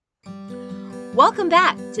Welcome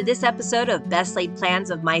back to this episode of Best Laid Plans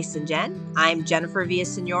of Mice and Jen. I'm Jennifer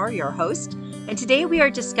Villasenor, your host, and today we are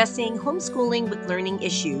discussing homeschooling with learning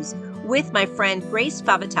issues with my friend Grace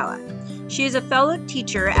Favatella. She is a fellow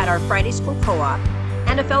teacher at our Friday School Co-op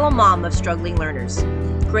and a fellow mom of struggling learners.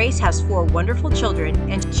 Grace has 4 wonderful children,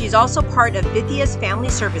 and she's also part of Vithia's Family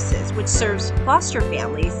Services, which serves foster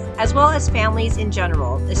families as well as families in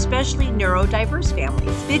general, especially neurodiverse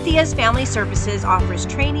families. Vithia's Family Services offers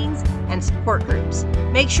trainings and support groups.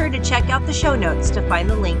 Make sure to check out the show notes to find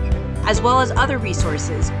the link, as well as other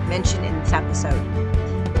resources mentioned in this episode.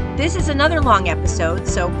 This is another long episode,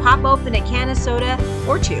 so pop open a can of soda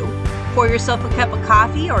or 2, pour yourself a cup of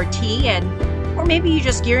coffee or tea, or maybe you're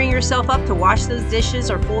just gearing yourself up to wash those dishes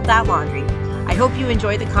or fold that laundry. I hope you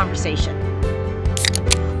enjoy the conversation.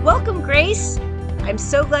 Welcome, Grace. I'm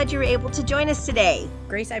so glad you were able to join us today.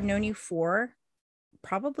 Grace, I've known you for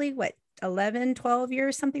probably 11, 12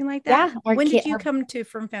 years, something like that. Yeah. When did you come to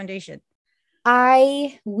Firm Foundation?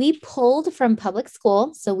 We pulled from public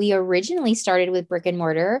school. So we originally started with brick and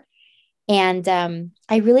mortar, and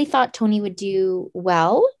I really thought Tony would do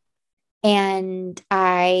well. And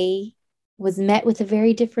I was met with a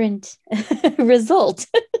very different result.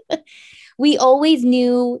 We always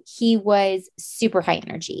knew he was super high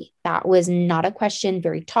energy. That was not a question.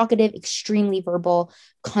 Very talkative, extremely verbal,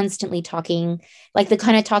 constantly talking, like the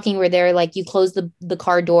kind of talking where they're like, you close the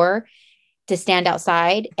car door to stand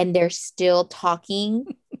outside and they're still talking.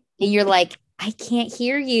 And you're like, I can't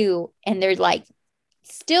hear you. And they're like,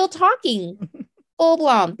 still talking, full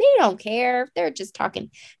blown. They don't care. They're just talking.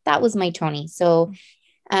 That was my Tony. So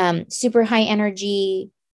super high energy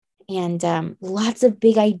and lots of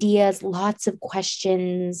big ideas, lots of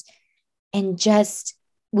questions. And just,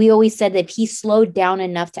 we always said that if he slowed down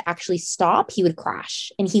enough to actually stop, he would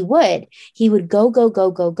crash. And he would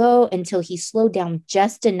go until he slowed down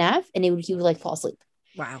just enough. And he would like fall asleep.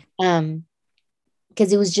 Wow.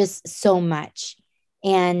 Because it was just so much.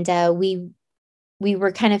 And we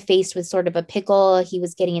were kind of faced with sort of a pickle. He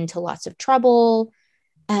was getting into lots of trouble.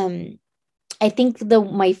 I think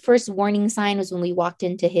my first warning sign was when we walked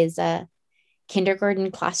into his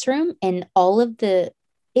kindergarten classroom, and it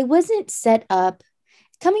wasn't set up.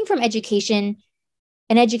 Coming from an education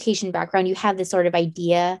background, you have this sort of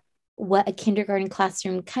idea what a kindergarten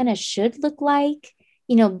classroom kind of should look like,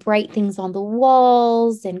 bright things on the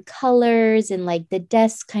walls and colors and like the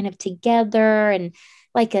desks kind of together and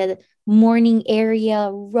like a morning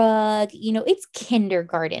area rug, it's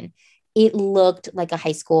kindergarten. It looked like a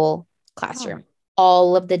high school classroom.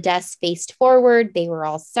 All of the desks faced forward. They were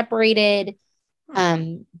all separated.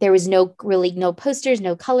 There was no posters,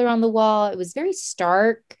 no color on the wall. It was very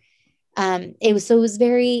stark. It was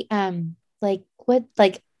very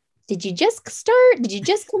did you just start? Did you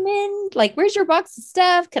just come in? Like, where's your box of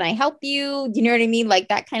stuff? Can I help you? Do you know what I mean? Like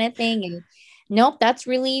that kind of thing. And nope, that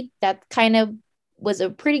kind of was a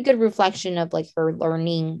pretty good reflection of like her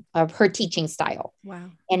learning of her teaching style.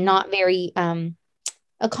 Wow. And not very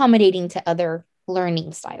accommodating to other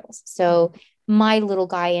learning styles. So my little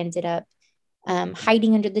guy ended up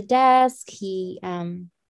hiding under the desk. He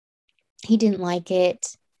didn't like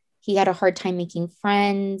it. He had a hard time making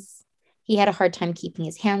friends. He had a hard time keeping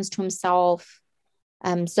his hands to himself.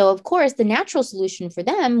 So of course, the natural solution for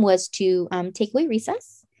them was to take away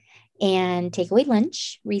recess and take away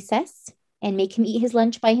recess and make him eat his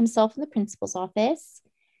lunch by himself in the principal's office.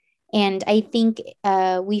 And I think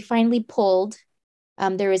we finally pulled.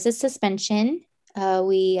 There was a suspension.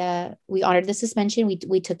 We honored the suspension.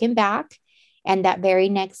 We took him back. And that very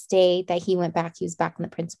next day that he went back, he was back in the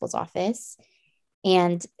principal's office.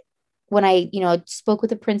 And when I, spoke with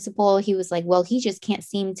the principal, he was like, well, he just can't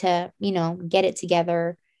seem to, get it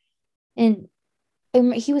together. And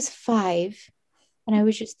he was 5. And I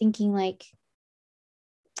was just thinking like,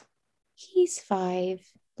 he's 5.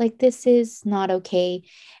 Like, this is not okay.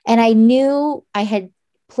 And I knew I had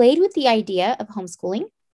played with the idea of homeschooling,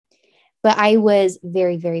 but I was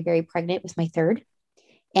very, very, very pregnant with my 3rd,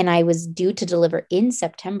 and I was due to deliver in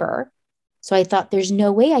September. So I thought there's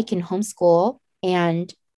no way I can homeschool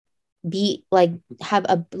and be like, have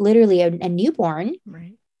literally a newborn.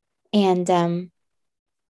 Right. And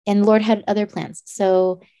Lord had other plans.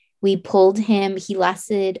 So we pulled him. He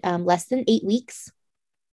lasted less than 8 weeks,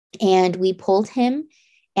 and we pulled him.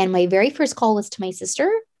 And my very first call was to my sister,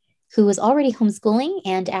 who was already homeschooling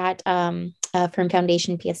and at Firm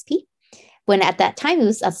Foundation PSP, when at that time it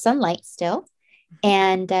was a Sunlight still.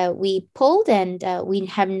 And we pulled, and we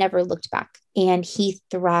have never looked back. And he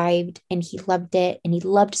thrived, and he loved it, and he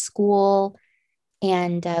loved school.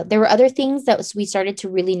 And there were other things that we started to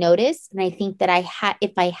really notice. And I think that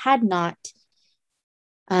if I had not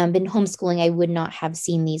been homeschooling, I would not have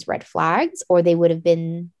seen these red flags, or they would have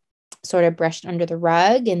been sort of brushed under the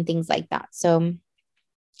rug and things like that. So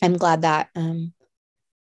I'm glad that,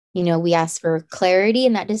 we asked for clarity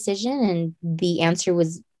in that decision, and the answer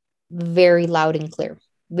was very loud and clear,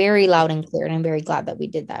 very loud and clear. And I'm very glad that we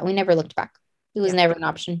did that. We never looked back. It was never an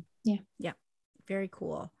option. Yeah. Yeah. Very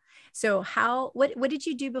cool. So what did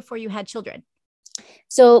you do before you had children?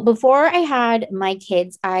 So before I had my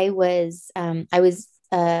kids, I was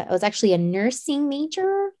actually a nursing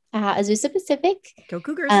major at Azusa Pacific. Go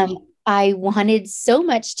Cougars. I wanted so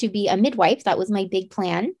much to be a midwife. That was my big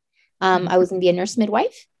plan. I was going to be a nurse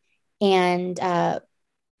midwife. And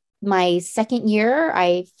my second year,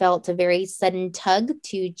 I felt a very sudden tug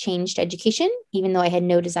to change to education, even though I had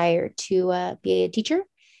no desire to be a teacher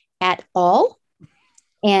at all.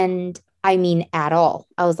 And I mean, at all.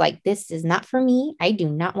 I was like, this is not for me. I do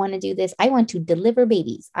not want to do this. I want to deliver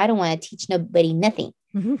babies. I don't want to teach nobody nothing.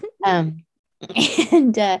 And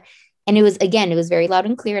it was very loud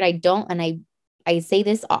and clear. And I say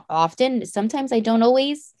this often. Sometimes I don't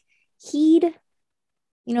always heed,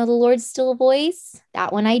 the Lord's still voice.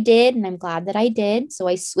 That one I did, and I'm glad that I did. So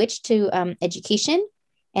I switched to education,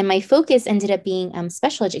 and my focus ended up being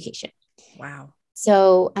special education. Wow.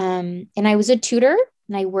 So, and I was a tutor,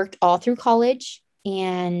 and I worked all through college,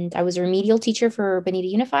 and I was a remedial teacher for Bonita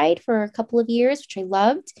Unified for a couple of years, which I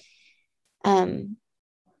loved. And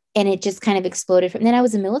it just kind of exploded from then. I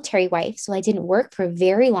was a military wife, so I didn't work for a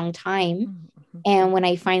very long time. Mm-hmm. And when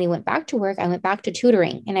I finally went back to work, I went back to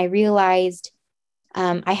tutoring, and I realized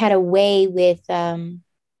I had a way with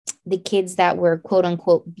the kids that were quote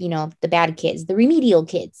unquote, the bad kids, the remedial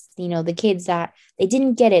kids, the kids that they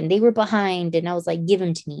didn't get it and they were behind. And I was like, give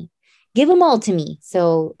them to me, give them all to me.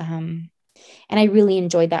 So, and I really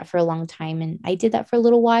enjoyed that for a long time. And I did that for a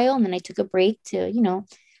little while. And then I took a break to,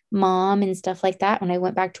 mom and stuff like that. When I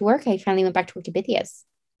went back to work, I finally went back to work at Bithias.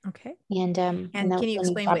 Okay. And can you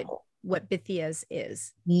explain what Bithias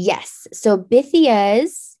is? Yes. So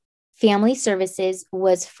Bithias Family Services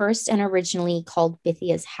was first and originally called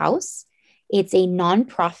Bithias House. It's a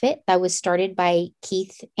nonprofit that was started by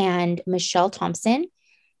Keith and Michelle Thompson.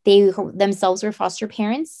 They themselves were foster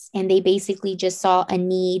parents, and they basically just saw a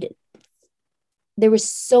need. There was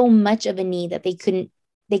so much of a need that they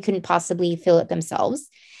couldn't possibly fill it themselves.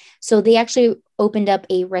 So they actually opened up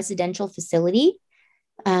a residential facility,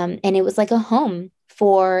 and it was like a home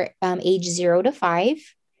for age 0 to 5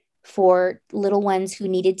 for little ones who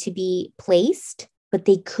needed to be placed, but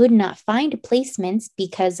they could not find placements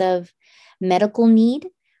because of medical need,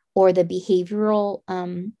 or the behavioral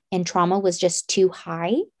and trauma was just too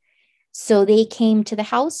high. So they came to the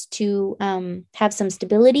house to have some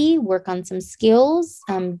stability, work on some skills,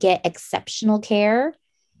 get exceptional care.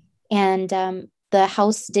 And the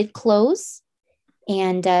house did close,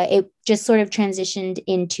 and it just sort of transitioned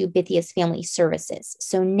into Bithias Family Services.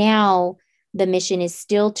 So now the mission is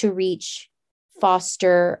still to reach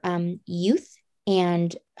foster youth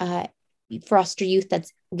and foster youth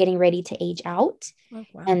that's getting ready to age out. Oh,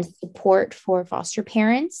 wow. And support for foster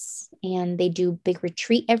parents. And they do big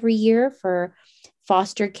retreat every year for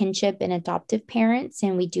foster, kinship, and adoptive parents.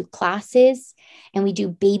 And we do classes, and we do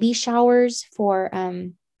baby showers for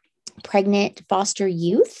pregnant foster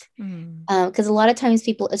youth, because a lot of times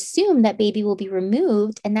people assume that baby will be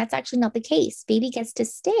removed, and that's actually not the case. Baby gets to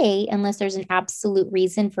stay unless there's an absolute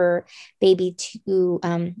reason for baby to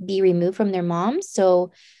be removed from their mom.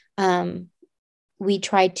 So we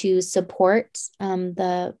try to support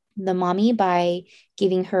the mommy by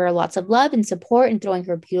giving her lots of love and support, and throwing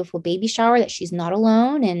her a beautiful baby shower that she's not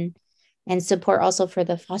alone, and support also for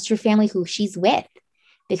the foster family who she's with,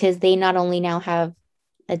 because they not only now have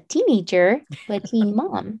a teenager, but a teen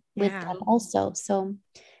mom with them also. So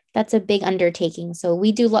that's a big undertaking. So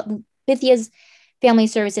we do Bithias Family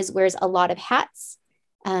Services wears a lot of hats.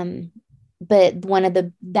 But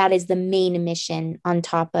that is the main mission on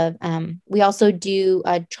top of, we also do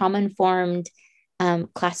a trauma-informed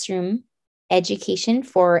classroom education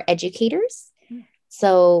for educators.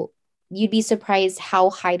 So you'd be surprised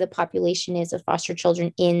how high the population is of foster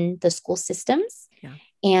children in the school systems. Yeah.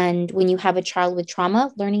 And when you have a child with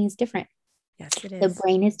trauma, learning is different. Yes, it is. The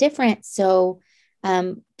brain is different. So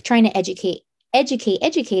trying to educate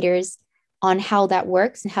educators on how that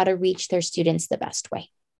works and how to reach their students the best way.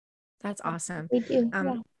 That's awesome. We do.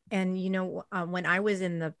 And when I was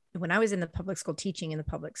in the public school, teaching in the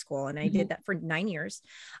public school, and I did that for 9 years,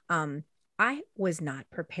 I was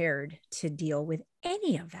not prepared to deal with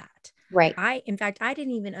any of that. Right. In fact, I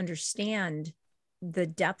didn't even understand the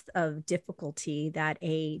depth of difficulty that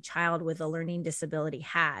a child with a learning disability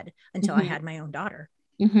had until I had my own daughter.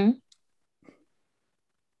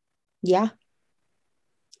 Yeah.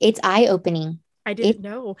 It's eye-opening. I didn't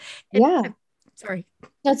know. And Yeah. sorry.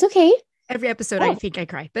 That's okay. Every episode, I Oh, think I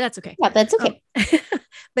cry, but that's okay. yeah, that's okay. But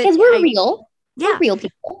Because we're real. We're yeah, real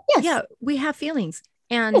people. Yes. yeah, we have feelings.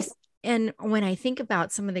 Yes. And when I think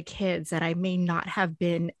about some of the kids that I may not have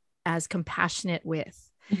been as compassionate with,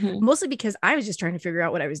 Mhm. mostly because I was just trying to figure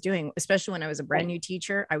out what I was doing, especially when I was a brand Right. new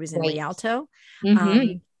teacher. I was in Right. Rialto.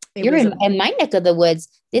 Mhm. It You're was in my neck of the woods.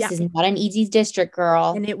 This yeah, is not an easy district,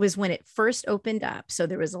 girl. and it was when it first opened up. So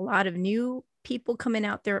there was a lot of new people coming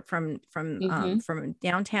out there from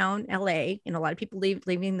downtown LA, and a lot of people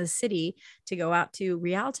leaving the city to go out to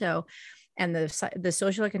Rialto. And the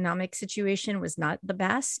social economic situation was not the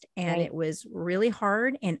best, and Right. it was really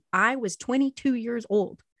hard. And I was 22 years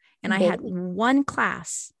old, and I had Baby.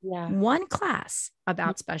 Yeah. one class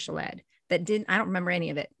about special ed that didn't. I don't remember any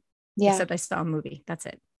of it, Yeah. except I saw a movie. That's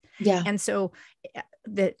it. Yeah. And so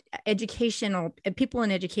the educational people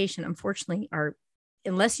in education, unfortunately, are,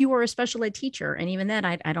 unless you are a special ed teacher, and even then,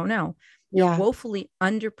 I don't know, you're Yeah. woefully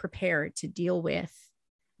underprepared to deal with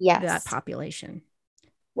that Yes. population.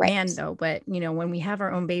 Right. Man, though, but when we have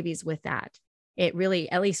our own babies with that, it really,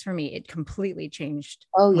 at least for me, it completely changed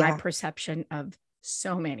Oh, my yeah. perception of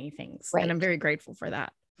so many things. Right. And I'm very grateful for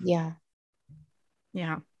that. Yeah.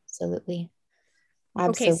 Yeah. Absolutely. Okay.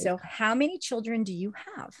 Absolutely. So how many children do you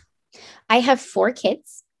have? I have 4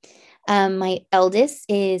 kids. My eldest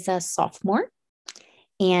is a sophomore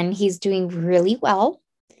and he's doing really well.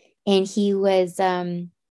 And he was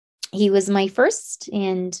my first,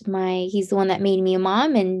 and he's the one that made me a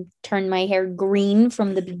mom and turned my hair green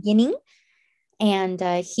from the beginning. And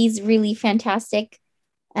he's really fantastic.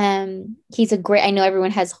 He's a great, I know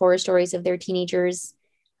everyone has horror stories of their teenagers.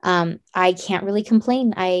 I can't really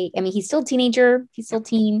complain. I mean, he's still a teenager, he's still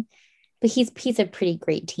teen, but he's a pretty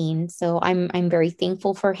great teen. So I'm very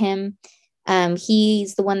thankful for him.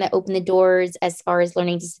 He's the one that opened the doors as far as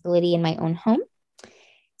learning disability in my own home.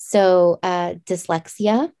 So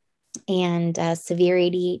dyslexia and severe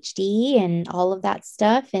ADHD and all of that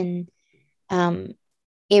stuff. And um,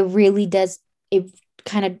 it really does, it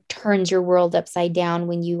kind of turns your world upside down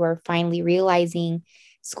when you are finally realizing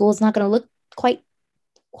school's not going to look quite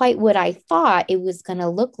what I thought it was going to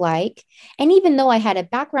look like. And even though I had a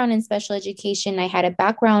background in special education, I had a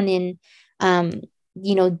background in,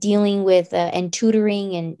 dealing with and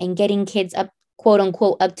tutoring and getting kids up, quote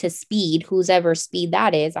unquote, up to speed, whose ever speed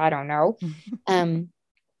that is, I don't know. um,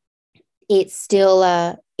 it still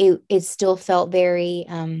felt very,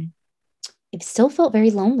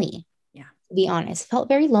 lonely. Yeah. To be honest, felt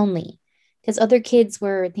very lonely because other kids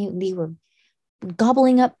they were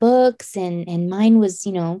gobbling up books and mine was,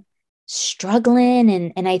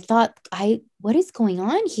 struggling. And I thought, what is going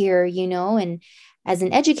on here? And as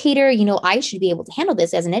an educator, I should be able to handle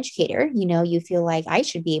this as an educator. You feel like I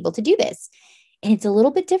should be able to do this. And it's a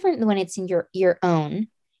little bit different when it's in your own.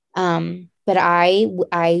 But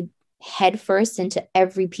I head first into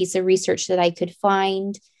every piece of research that I could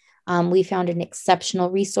find. We found an exceptional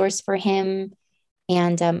resource for him,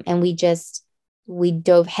 and we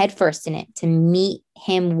dove headfirst in it to meet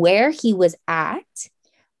him where he was at,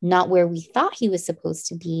 not where we thought he was supposed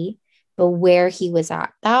to be, but where he was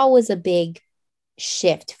at. That was a big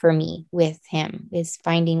shift for me with him, is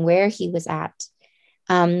finding where he was at.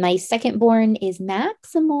 My second born is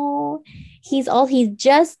Maximal. He's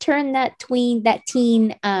just turned that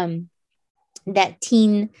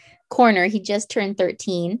teen corner. He just turned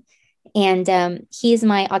 13. And he is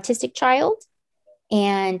my autistic child,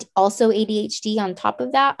 and also ADHD on top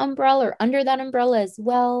of that umbrella, or under that umbrella as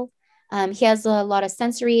well. He has a lot of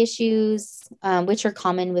sensory issues, which are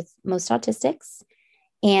common with most autistics,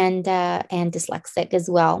 and dyslexic as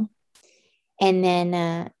well. And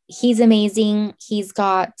then he's amazing. He's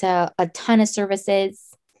got a ton of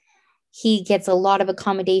services. He gets a lot of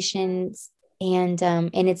accommodations, and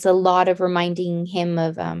it's a lot of reminding him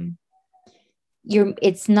of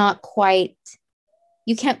it's not quite,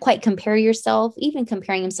 you can't quite compare yourself, even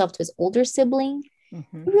comparing himself to his older sibling.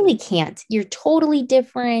 Mm-hmm. You really can't. You're totally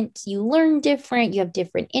different. You learn different. You have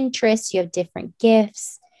different interests. You have different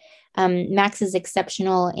gifts. Max is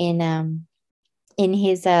exceptional in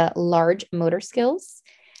his large motor skills.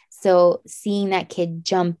 So seeing that kid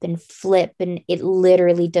jump and flip, and it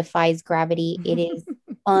literally defies gravity. It is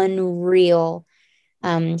unreal.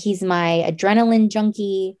 He's my adrenaline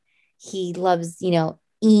junkie. He loves,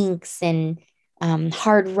 inks and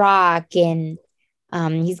hard rock, and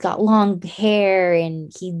he's got long hair,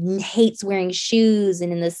 and he hates wearing shoes.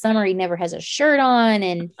 And in the summer, he never has a shirt on.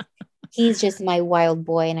 And he's just my wild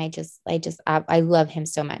boy. And I love him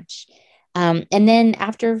so much. And then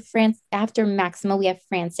after Maximo, we have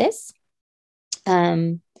Francis.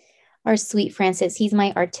 our sweet Francis. He's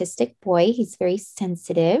my artistic boy. He's very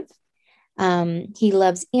sensitive. He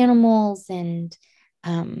loves animals and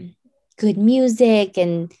good music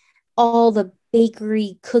and all the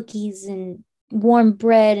bakery cookies and warm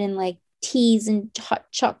bread and like teas and hot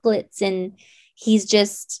chocolates. And he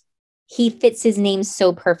fits his name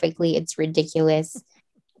so perfectly. It's ridiculous.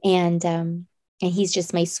 And he's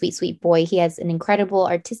just my sweet, sweet boy. He has an incredible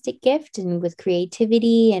artistic gift and with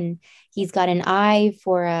creativity, and he's got an eye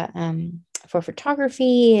for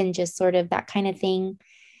photography and just sort of that kind of thing.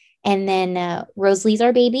 And then Rosalie's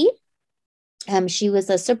our baby. She was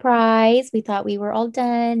a surprise. We thought we were all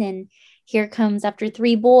done, and here comes after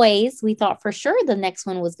 3 boys. We thought for sure the next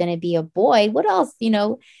one was going to be a boy. What else,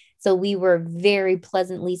 So we were very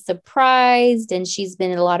pleasantly surprised, and she's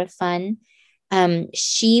been a lot of fun.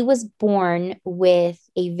 She was born with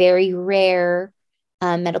a very rare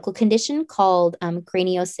medical condition called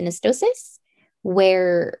craniosynostosis,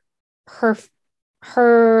 where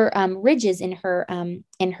her ridges in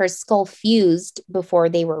her skull fused before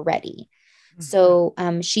they were ready. Mm-hmm. So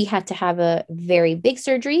she had to have a very big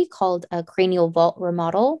surgery called a cranial vault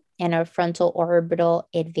remodel and a frontal orbital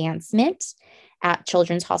advancement at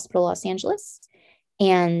Children's Hospital Los Angeles.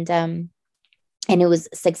 And it was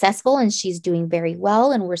successful, and she's doing very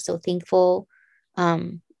well. And we're so thankful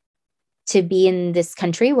to be in this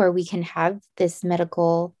country where we can have this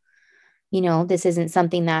medical, this isn't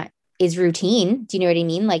something that is routine. Do you know what I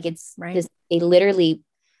mean? Like it's right. They literally,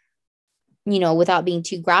 without being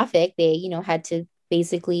too graphic, they, had to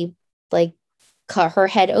basically like cut her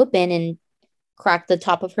head open and crack the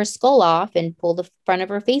top of her skull off and pull the front of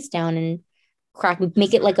her face down and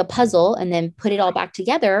make it like a puzzle, and then put it all back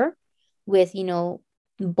together with,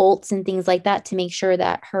 bolts and things like that to make sure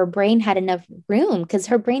that her brain had enough room, because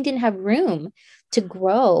her brain didn't have room to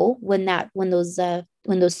grow when those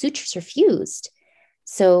sutures are fused.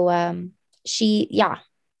 So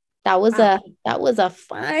that was a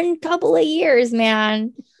fun couple of years,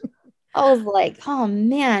 man. I was like, oh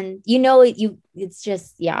man, it's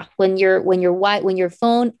just, when your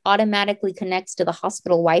phone automatically connects to the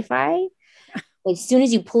hospital Wi-Fi, as soon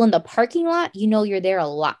as you pull in the parking lot, you're there a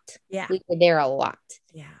lot. Yeah. We were there a lot.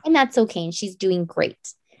 Yeah. And that's okay. And she's doing great.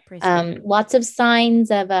 Lots of signs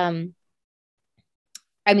of,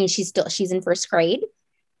 she's in first grade,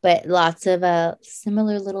 but lots of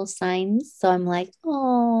similar little signs. So I'm like,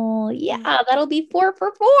 oh yeah, that'll be 4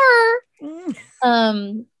 for 4.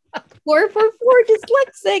 4 for 4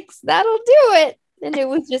 dyslexics. That'll do it. And it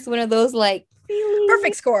was just one of those like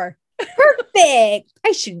perfect score. Perfect.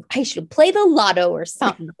 I should play the lotto or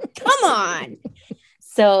something. Come on.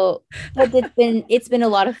 So, but it's been a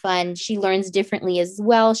lot of fun. She learns differently as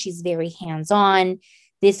well. She's very hands-on.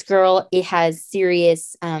 This girl, it has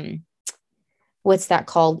serious, what's that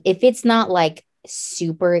called? If it's not like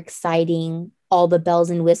super exciting, all the bells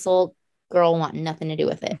and whistle, girl want nothing to do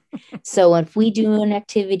with it. So if we do an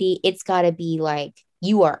activity, it's got to be like,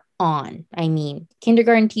 you are on. I mean,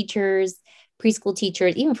 kindergarten teachers, preschool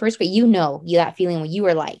teachers, even first grade, that feeling when you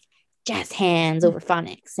were like jazz hands over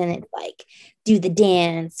phonics, and it's like do the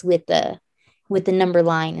dance with the number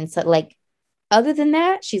line. And so like, other than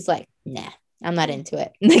that, she's like, nah, I'm not into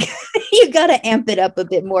it. You got to amp it up a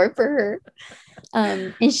bit more for her.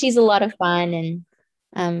 And she's a lot of fun,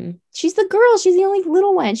 and she's the girl. She's the only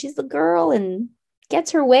little one. She's the girl and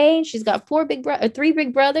gets her way. And she's got 3 big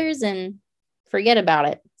brothers, and forget about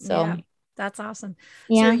it. So yeah, that's awesome.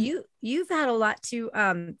 Yeah. So you've had a lot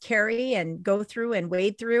to carry and go through and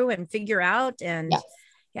wade through and figure out. And yes.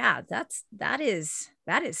 Yeah, that is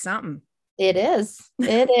something. It is.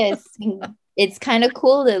 It's kind of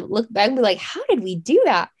cool to look back and be like, how did we do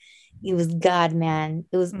that? It was God, man.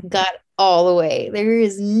 It was God all the way. There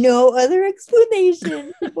is no other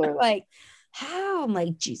explanation. People are like, how? I'm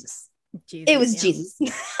like, Jesus. It was Jesus.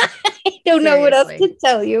 I don't know what else to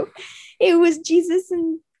tell you. It was Jesus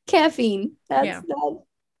and caffeine. That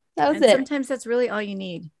was it. Sometimes that's really all you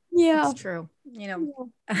need. Yeah. It's true. Yeah.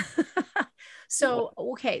 So,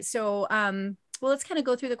 okay. So, well, let's kind of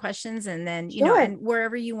go through the questions, and then, and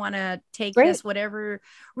wherever you want to take this, whatever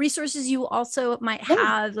resources you also might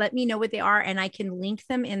have, let me know what they are, and I can link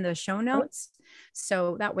them in the show notes.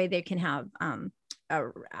 So that way they can have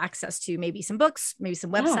access to maybe some books, maybe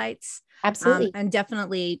some websites. Absolutely. And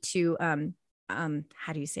definitely to,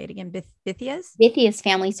 how do you say it again? Bithia's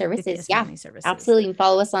Family Services. Family Services. Absolutely. And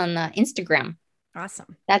follow us on Instagram.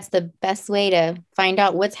 Awesome. That's the best way to find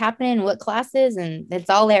out what's happening, what classes, and it's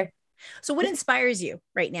all there. So what inspires you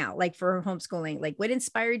right now? Like for homeschooling, like what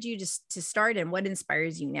inspired you to start, and what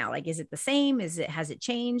inspires you now? Like, is it the same? Has it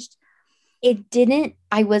changed? It didn't.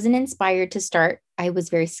 I wasn't inspired to start. I was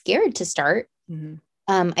very scared to start. Mm-hmm.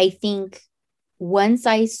 I think once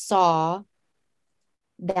I saw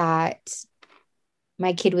that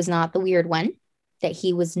my kid was not the weird one, that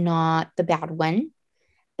he was not the bad one,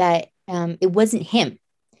 that it wasn't him.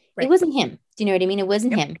 Right. It wasn't him. Do you know what I mean? It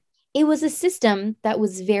wasn't him. It was a system that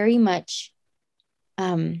was very much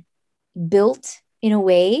built in a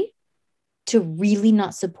way to really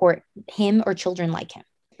not support him or children like him.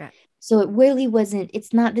 Right. So it really wasn't,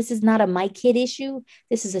 this is not a my kid issue.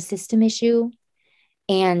 This is a system issue.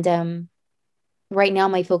 And right now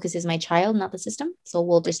my focus is my child, not the system. So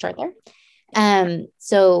we'll just start there.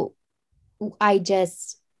 So I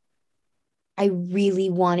really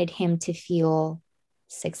wanted him to feel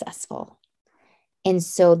successful. And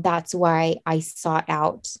so that's why I sought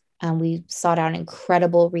out, we sought out an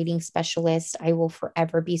incredible reading specialist. I will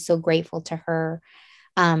forever be so grateful to her.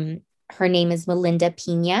 Her name is Melinda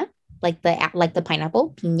Pina, like the pineapple,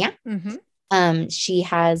 Pina. Mm-hmm. She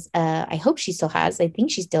has, I hope she still has, I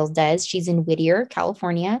think she still does. She's in Whittier,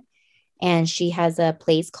 California. And she has a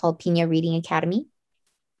place called Pina Reading Academy.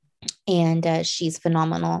 And she's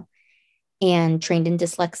phenomenal and trained in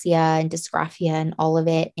dyslexia and dysgraphia and all of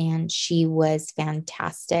it. And she was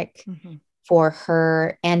fantastic for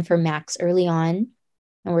her and for Max early on.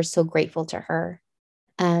 And we're so grateful to her.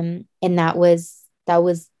 And that was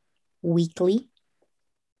weekly,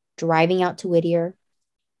 driving out to Whittier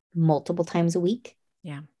multiple times a week.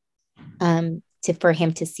 Yeah. For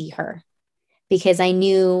him to see her, because I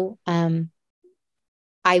knew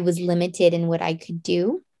I was limited in what I could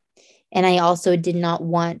do. And I also did not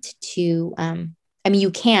want to,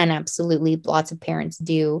 you can absolutely, lots of parents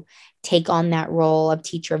do take on that role of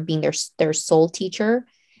teacher, of being their sole teacher.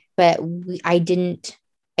 But I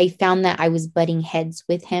found that I was butting heads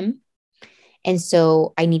with him. And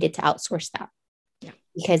so I needed to outsource that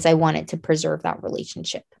because I wanted to preserve that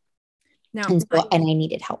relationship. And I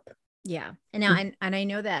needed help. Yeah. And now, and I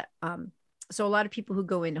know that, so a lot of people who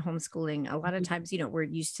go into homeschooling, a lot of times, we're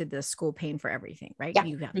used to the school paying for everything, right?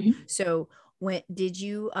 Yeah. So when did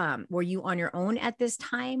you, were you on your own at this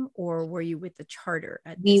time, or were you with the charter?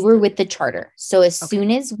 We were with the charter. So as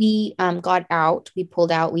soon as we got out, we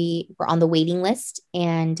pulled out, we were on the waiting list.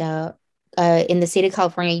 And in the state of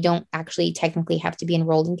California, you don't actually technically have to be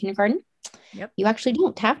enrolled in kindergarten. Yep. You actually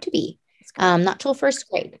don't have to be. Not till first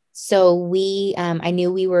grade. So I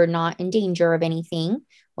knew we were not in danger of anything,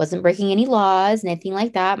 wasn't breaking any laws, nothing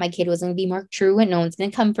like that. My kid wasn't going to be marked truant. No one's going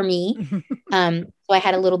to come for me. So I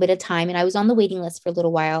had a little bit of time, and I was on the waiting list for a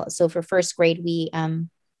little while. So for first grade, we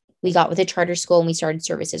got with a charter school, and we started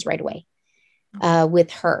services right away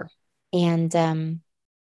with her. And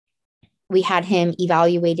we had him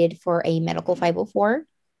evaluated for a medical 504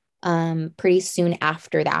 pretty soon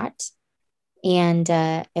after that. And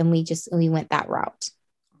we went that route.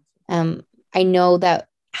 I know that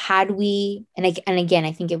had we, and again,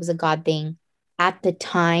 I think it was a God thing. At the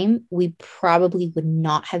time, we probably would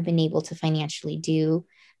not have been able to financially do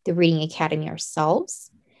the Reading Academy ourselves.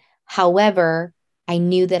 However, I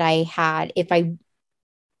knew that I had, if I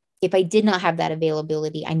did not have that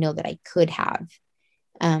availability, I know that I could have.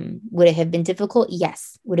 Would it have been difficult?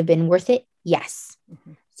 Yes. Would it have been worth it? Yes.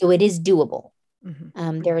 So it is doable.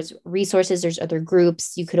 There's resources, there's other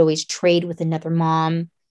groups. You could always trade with another mom.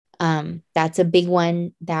 That's a big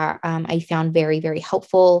one that I found very, very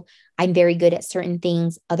helpful. I'm very good at certain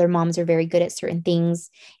things. Other moms are very good at certain things.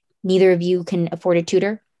 Neither of you can afford a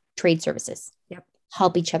tutor. Trade services. Yep.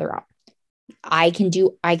 Help each other out. I can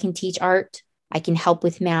teach art. I can help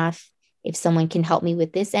with math. If someone can help me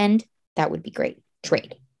with this end, that would be great.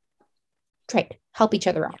 Trade. Help each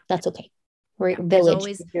other out. That's okay. We're a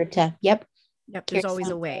village. Here to, Yep. There's always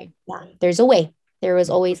a way. Yeah, there's a way. There was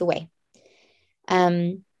always a way.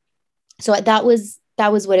 So that was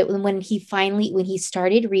what it, when he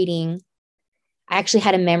started reading, I actually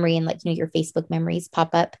had a memory, and your Facebook memories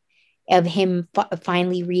pop up of him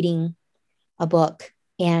finally reading a book,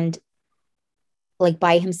 and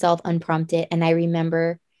by himself, unprompted. And I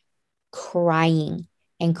remember crying.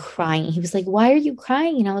 He was like, "Why are you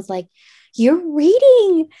crying?" And I was like, you're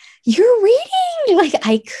reading.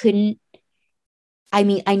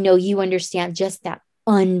 I know you understand just that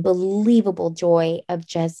unbelievable joy of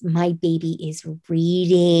just, my baby is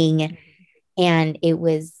reading. And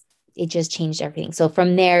it just changed everything. So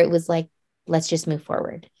from there, it was like, let's just move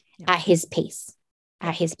forward at his pace.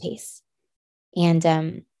 And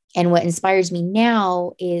what inspires me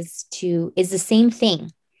now is the same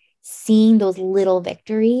thing. Seeing those little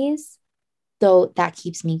victories, though, that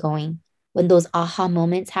keeps me going. When those aha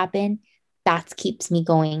moments happen, that keeps me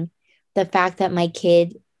going. The fact that my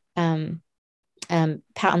kid, pat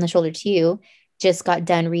on the shoulder to you, just got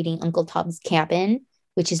done reading Uncle Tom's Cabin,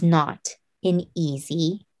 which is not an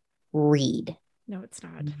easy read. No, it's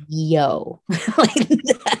not. Yo, like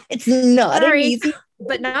it's not an easy,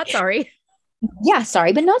 but not sorry. Yeah,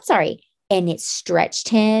 sorry, but not sorry. And it stretched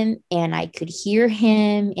him, and I could hear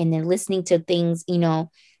him. And then listening to things,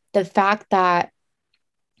 the fact that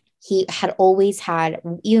he had always had,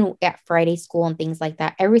 at Friday school and things like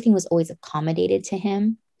that, everything was always accommodated to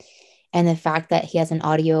him. And the fact that he has an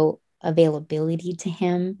audio availability to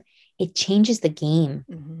him, it changes the game.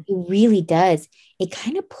 Mm-hmm. It really does. It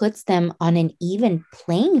kind of puts them on an even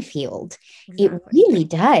playing field. Exactly. It really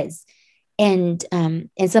does. And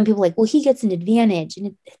some people are like, well, he gets an advantage,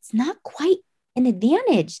 and it's not quite an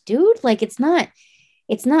advantage, dude. Like it's not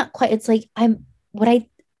quite. It's like I'm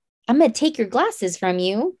gonna take your glasses from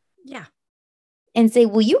you, yeah, and say,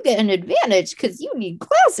 well, you get an advantage because you need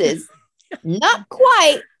glasses. Not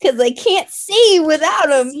quite, because I can't see without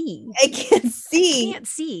them. I can't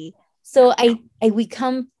see. So we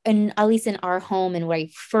come, and at least in our home, and what I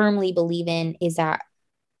firmly believe in is that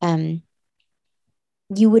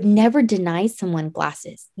you would never deny someone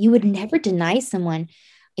glasses. You would never deny someone,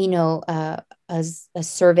 a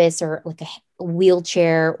service, or like a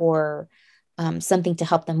wheelchair, or something to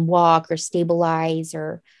help them walk or stabilize,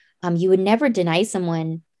 or you would never deny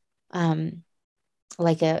someone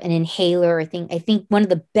like an inhaler or thing. I think one of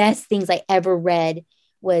the best things I ever read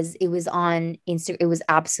was, it was on Instagram. It was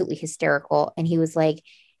absolutely hysterical. And he was like,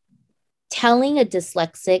 telling a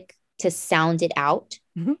dyslexic to sound it out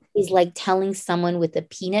is like telling someone with a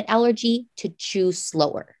peanut allergy to chew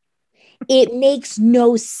slower. It makes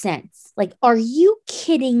no sense. Like, are you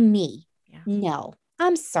kidding me? Yeah. No,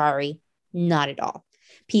 I'm sorry. Not at all.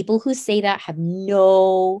 People who say that have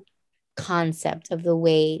no concept of the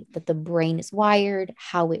way that the brain is wired,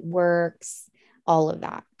 how it works, all of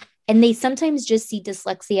that. And they sometimes just see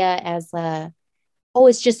dyslexia as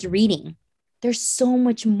it's just reading. There's so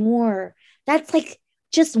much more. That's like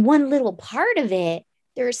just one little part of it.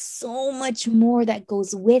 There's so much more that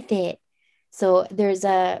goes with it. So there's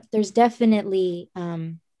definitely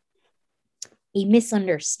a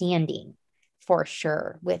misunderstanding for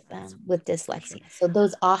sure with dyslexia. So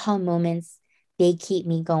those aha moments, they keep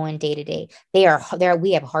me going day to day. We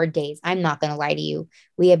have hard days. I'm not going to lie to you.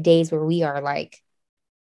 We have days where we are like,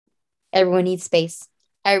 everyone needs space.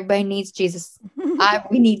 Everybody needs Jesus.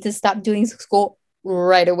 We need to stop doing school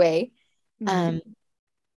right away.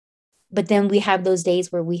 But then we have those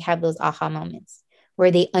days where we have those aha moments,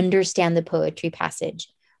 where they understand the poetry passage,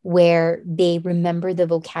 where they remember the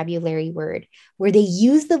vocabulary word, where they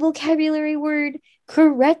use the vocabulary word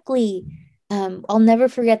correctly. I'll never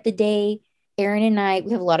forget the day Aaron and I,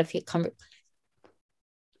 we have a lot of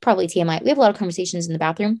probably TMI. We have a lot of conversations in the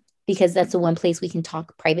bathroom, because that's the one place we can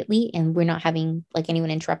talk privately and we're not having like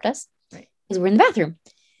anyone interrupt us, right? Because we're in the bathroom.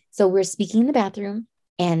 So we're speaking in the bathroom,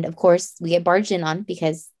 and of course we get barged in on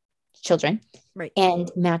because children, right?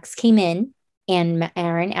 And Max came in, and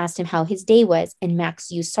Aaron asked him how his day was, and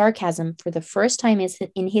Max used sarcasm for the first time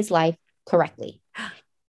in his life correctly.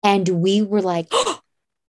 And we were like, oh!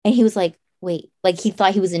 And he was like, wait, like he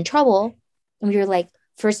thought he was in trouble. And we were like,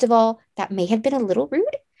 first of all, that may have been a little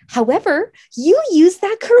rude. However, you used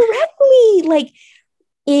that correctly. Like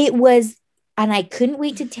it was, and I couldn't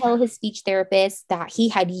wait to tell his speech therapist that he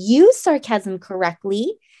had used sarcasm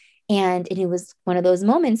correctly. And it was one of those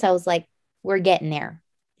moments I was like, we're getting there.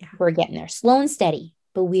 Yeah. We're getting there. Slow and steady,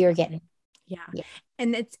 but we are getting there. Yeah.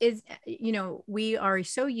 And it's we are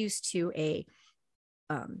so used to a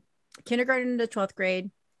kindergarten to 12th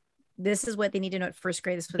grade. This is what they need to know at first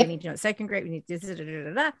grade. This is what they need to know at second grade. We need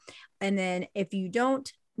to and then if you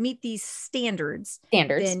don't meet these standards,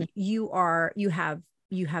 then you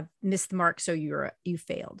have missed the mark. So you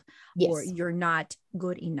failed, yes, or you're not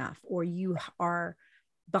good enough, or you are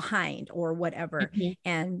behind, or whatever. Mm-hmm.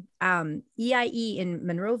 And EIE in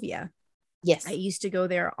Monrovia, yes, I used to go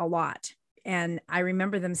there a lot, and I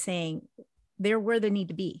remember them saying they're where they need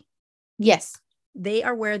to be. Yes, they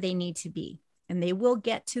are where they need to be, and they will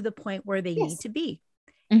get to the point where they need to be.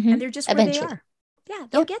 Mm-hmm. And they're just where they are. Yeah,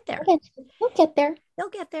 they'll get there. They'll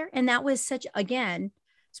get there. And that was such, again,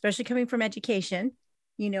 especially coming from education,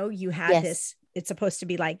 you had this, it's supposed to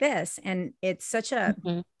be like this. And it's such a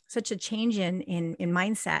change in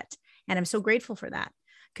mindset. And I'm so grateful for that,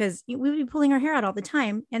 because we would be pulling our hair out all the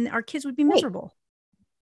time and our kids would be miserable.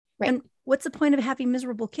 Right. And what's the point of having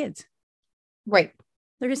miserable kids? Right.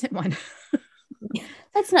 There isn't one.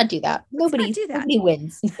 Let's not do that. Nobody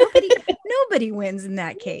wins. Nobody wins in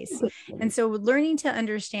that case. And so learning to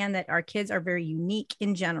understand that our kids are very unique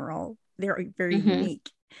in general. They're very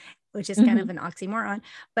unique. which is kind of an oxymoron,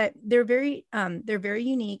 but they're very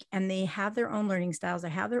unique, and they have their own learning styles. They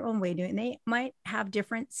have their own way of doing it. And they might have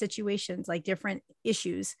different situations, like different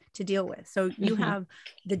issues to deal with. So you have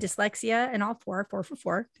the dyslexia and all four for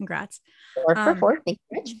four. Congrats. 4 for 4. Thank you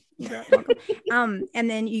very much. You're welcome. And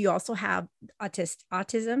then you also have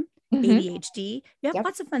autism, ADHD. You have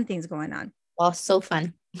lots of fun things going on. Oh, so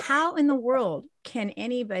fun. How in the world can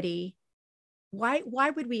anybody, why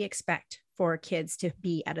would we expect for kids to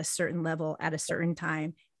be at a certain level at a certain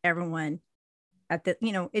time? Everyone at the,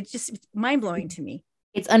 it's mind blowing to me.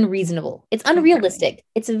 It's unreasonable. It's unrealistic.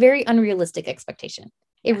 It's a very unrealistic expectation.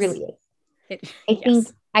 It really is. I think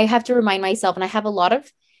I have to remind myself, and I have a lot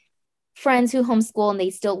of friends who homeschool, and they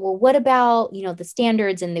still, well, what about, the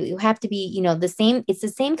standards, and you have to be, the same. It's the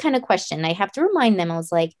same kind of question. I have to remind them. I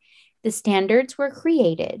was like, the standards were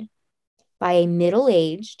created by a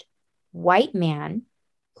middle-aged white man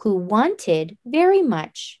who wanted very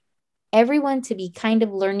much everyone to be kind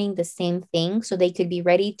of learning the same thing so they could be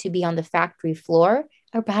ready to be on the factory floor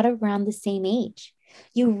about around the same age.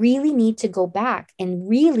 You really need to go back and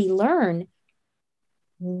really learn,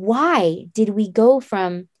 why did we go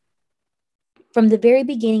from the very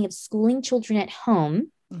beginning of schooling children at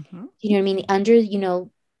home, you know what I mean, under,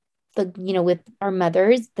 with our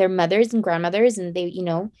mothers, their mothers and grandmothers, and they,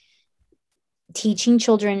 teaching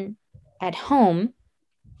children at home,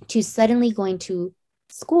 to suddenly going to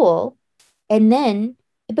school. And then,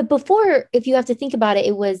 but before, if you have to think about it,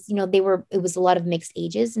 it was, it was a lot of mixed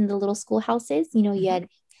ages in the little schoolhouses. You had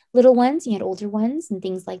little ones, you had older ones, and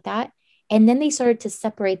things like that. And then they started to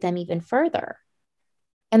separate them even further.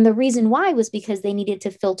 And the reason why was because they needed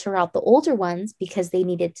to filter out the older ones, because they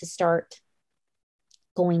needed to start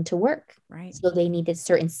going to work. Right. So they needed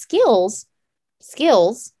certain skills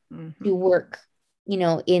to work,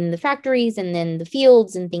 in the factories and then the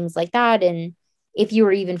fields and things like that. And if you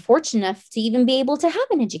were even fortunate enough to even be able to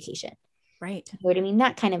have an education. Right. You know what I mean?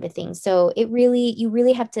 That kind of a thing. So you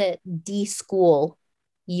really have to de-school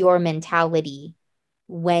your mentality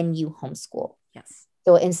when you homeschool. Yes.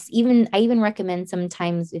 So, and I even recommend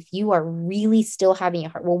sometimes, if you are really still having a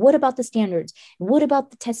hard, well, what about the standards? What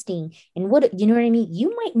about the testing? And what, you know what I mean?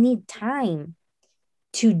 You might need time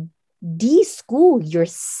to de-school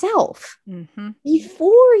yourself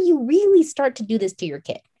before you really start to do this to your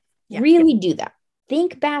kid. Really do that.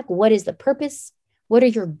 Think back. What is the purpose? What are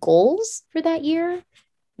your goals for that year?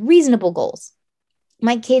 Reasonable goals.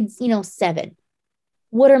 My kid's, 7.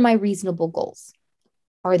 What are my reasonable goals?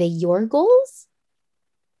 Are they your goals?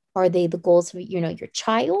 Are they the goals of, your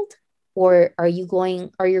child? Or are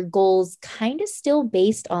your goals kind of still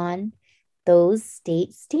based on those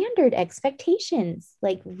state standard expectations?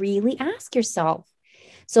 Like, really ask yourself.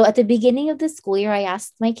 So at the beginning of the school year, I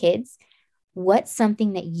asked my kids, what's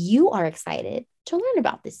something that you are excited to learn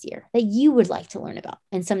about this year, that you would like to learn about?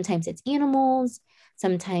 And sometimes it's animals.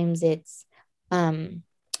 Sometimes it's,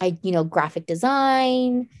 graphic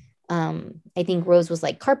design. I think Rose was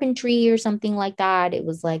like carpentry or something like that. It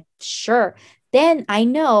was like, sure. Then I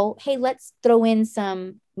know, hey, let's throw in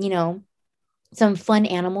some fun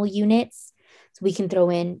animal units. So we can throw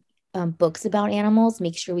in books about animals,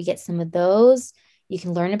 make sure we get some of those. You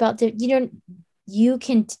can learn about,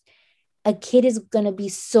 a kid is going to be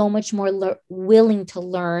so much more willing to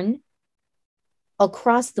learn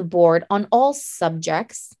across the board on all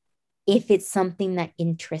subjects if it's something that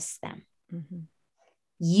interests them.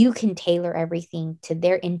 You can tailor everything to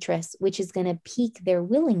their interests, which is going to pique their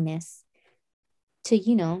willingness to,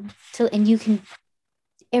 and you can,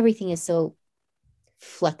 everything is so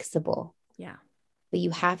flexible. Yeah. But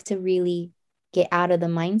you have to really get out of the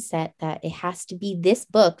mindset that it has to be this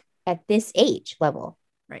book at this age level.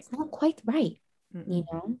 Right. It's not quite right.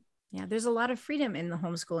 Yeah. There's a lot of freedom in the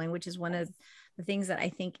homeschooling, which is one of the things that I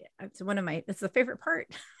think it's the favorite part.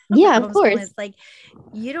 Yeah, of course. It's like,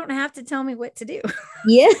 you don't have to tell me what to do.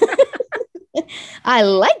 Yeah. I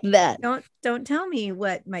like that. Don't tell me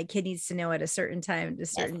what my kid needs to know at a certain time,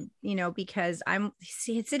 because I'm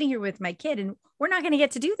sitting here with my kid and we're not going to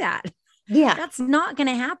get to do that. Yeah. That's not going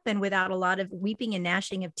to happen without a lot of weeping and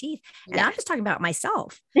gnashing of teeth. And I'm just talking about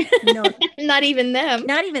myself. Not even them.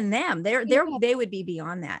 They would be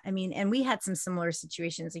beyond that. I mean, and we had some similar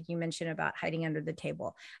situations, like you mentioned about hiding under the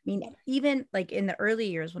table. I mean, even like in the early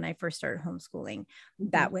years when I first started homeschooling,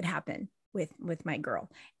 that would happen with my girl.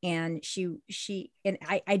 And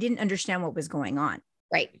I didn't understand what was going on.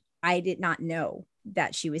 Right. I did not know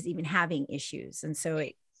that she was even having issues. And so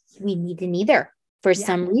we didn't either. For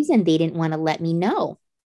some reason, they didn't want to let me know.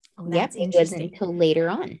 Oh, that's it wasn't until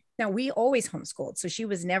later on. Now, we always homeschooled, so she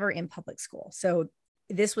was never in public school. So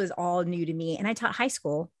this was all new to me. And I taught high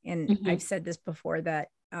school. And I've said this before, that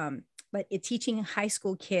but it's teaching high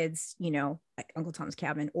school kids, you know, like Uncle Tom's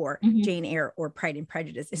Cabin or Mhm. Jane Eyre or Pride and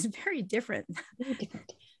Prejudice is very different Very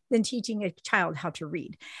different. than teaching a child how to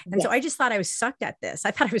read. And so Yes. I just thought I was sucked at this.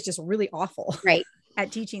 I thought I was just really awful Right.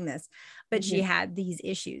 at teaching this, but she had these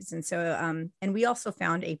issues. And so, and we also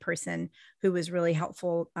found a person who was really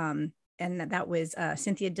helpful. And that was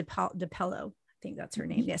Cynthia DePello. I think that's her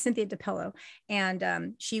name. Yeah, Cynthia DePello.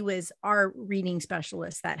 And she was our reading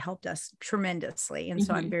specialist that helped us tremendously. And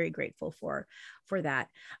so I'm very grateful for that.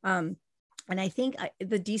 And I think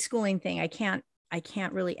the deschooling thing, I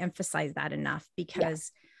can't really emphasize that enough,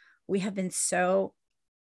 because we have been so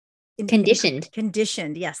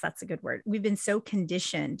conditioned. Yes, that's a good word. We've been so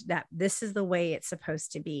conditioned that this is the way it's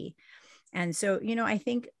supposed to be. And so, you know, I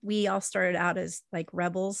think we all started out as like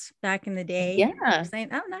rebels back in the day, saying,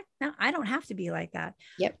 oh, no, I don't have to be like that.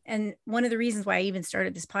 Yep. And one of the reasons why I even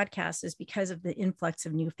started this podcast is because of the influx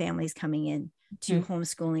of new families coming in to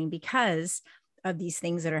homeschooling, because of these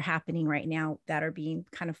things that are happening right now that are being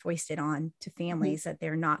kind of foisted on to families that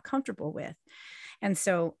they're not comfortable with. And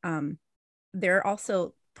so they're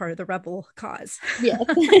also part of the rebel cause. Yes.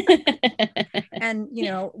 And, you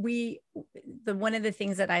know, one of the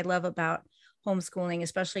things that I love about homeschooling,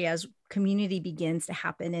 especially as community begins to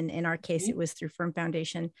happen, and in our case, it was through Firm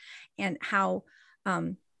Foundation, and how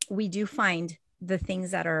we do find the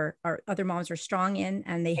things that our other moms are strong in,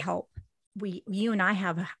 and they help. You and I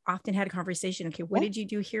have often had a conversation. Okay, what did you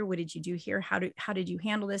do here? What did you do here? How did you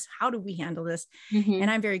handle this? How do we handle this? And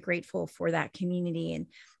I'm very grateful for that community. And,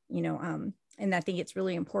 you know, and I think it's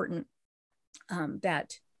really important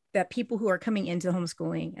that people who are coming into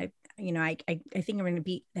homeschooling, I think I'm going to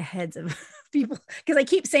beat the heads of people, because I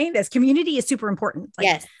keep saying this, community is super important. Like,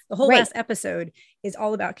 yes. The whole last episode is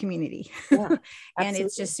all about community. Yeah, and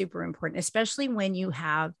it's just super important, especially when you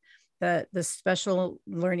have the special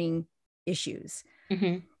learning issues,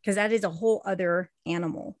 because that is a whole other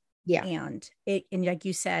animal. Yeah. And like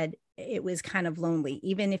you said, it was kind of lonely.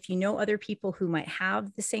 Even if you know other people who might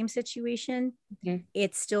have the same situation,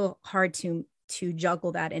 it's still hard to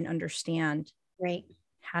juggle that and understand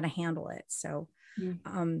how to handle it. So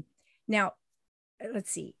now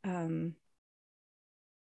let's see, anything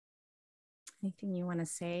you want to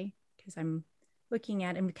say? Because I'm looking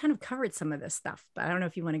at, and we kind of covered some of this stuff, but I don't know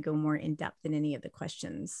if you want to go more in depth in any of the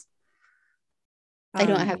questions. I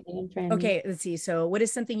don't have them in front of me. Okay, let's see. So what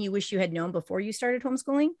is something you wish you had known before you started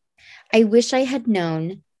homeschooling? I wish I had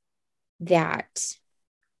known that,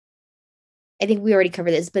 I think we already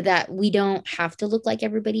covered this, but that we don't have to look like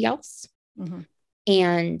everybody else.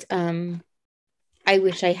 And I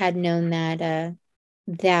wish I had known that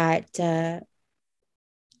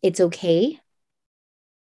it's okay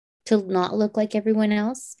to not look like everyone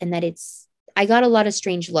else, and that I got a lot of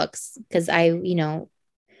strange looks because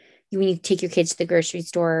when you take your kids to the grocery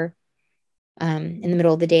store in the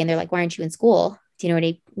middle of the day and they're like, why aren't you in school? Do you know what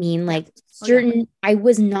I mean? Like I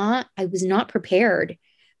was not prepared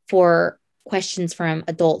for questions from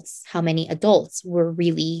adults. How many adults were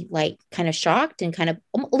really like kind of shocked and kind of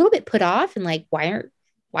a little bit put off and like, why?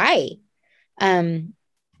 And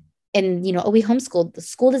we homeschooled. The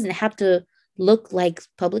school doesn't have to look like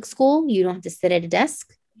public school. You don't have to sit at a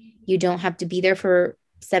desk. You don't have to be there for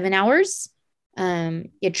 7 hours.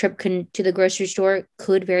 Your trip to the grocery store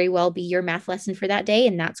could very well be your math lesson for that day,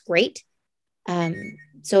 and that's great.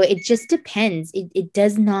 So it just depends. It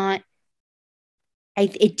does not.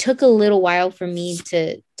 It took a little while for me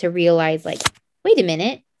to realize, like, wait a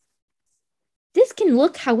minute, this can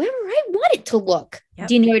look however I want it to look. Yep.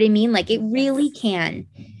 Do you know what I mean? Like, it really can.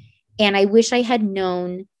 And I wish I had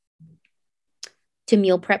known to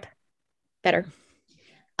meal prep better.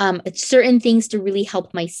 Certain things to really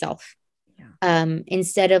help myself.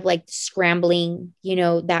 Instead of like scrambling,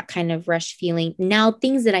 that kind of rush feeling. Now,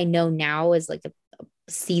 things that I know now as like a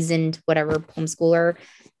seasoned, whatever, homeschooler,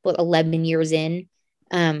 but 11 years in,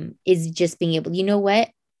 is just being able, you know what?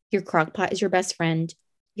 Your crock pot is your best friend.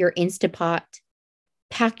 Your Instapot,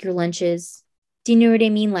 pack your lunches. Do you know what I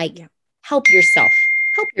mean? Like, help yourself.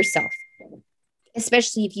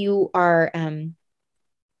 Especially if you are,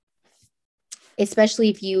 especially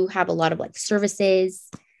if you have a lot of like services.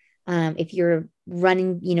 If you're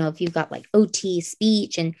running, if you've got like OT,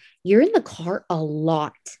 speech, and you're in the car a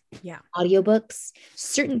lot. Yeah. Audiobooks,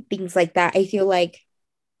 certain things like that. I feel like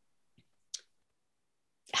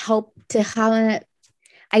help to have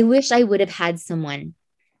I wish I would have had someone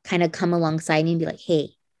kind of come alongside me and be like,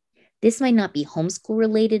 hey, this might not be homeschool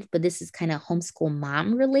related, but this is kind of homeschool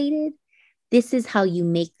mom related. This is how you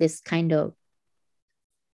make this kind of,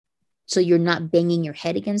 so you're not banging your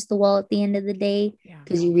head against the wall at the end of the day,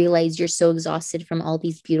 because you realize you're so exhausted from all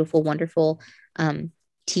these beautiful, wonderful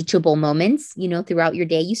teachable moments, throughout your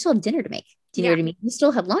day. You still have dinner to make. Do you know what I mean? You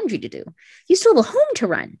still have laundry to do. You still have a home to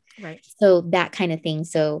run. Right. So that kind of thing.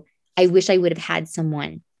 So I wish I would have had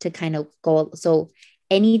someone to kind of go. So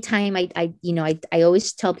anytime I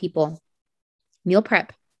always tell people, meal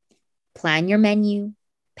prep, plan your menu,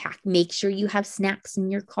 make sure you have snacks in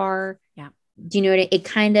your car. Yeah. Do you know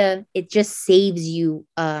what it just saves you,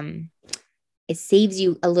 it saves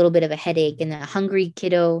you a little bit of a headache, and a hungry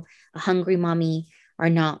kiddo, a hungry mommy are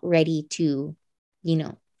not ready to,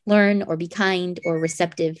 learn or be kind or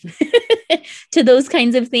receptive to those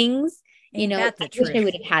kinds of things. I wish I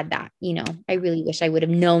would have had that, I really wish I would have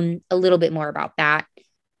known a little bit more about that.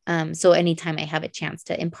 So anytime I have a chance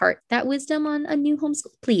to impart that wisdom on a new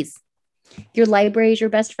homeschool, please, your library is your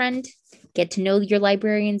best friend. Get to know your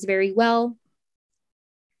librarians very well.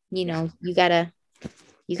 You gotta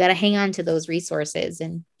hang on to those resources,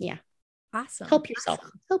 and awesome. Help yourself.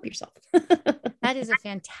 That is a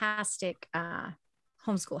fantastic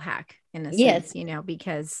homeschool hack in a sense,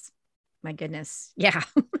 because my goodness. Yeah.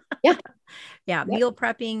 Yeah. Meal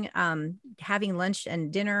prepping, having lunch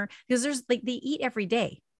and dinner, because there's they eat every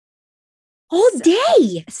day. All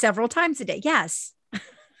day. Several times a day. Yes.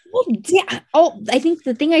 I think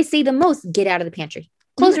the thing I say the most, get out of the pantry,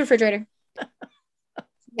 close the refrigerator.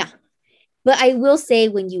 Yeah. But I will say,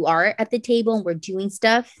 when you are at the table and we're doing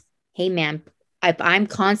stuff, hey man, if I'm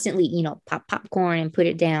constantly, pop popcorn and put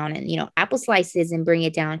it down, and, apple slices and bring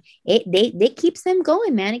it down, it keeps them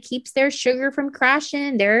going, man. It keeps their sugar from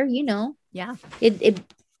crashing. Yeah.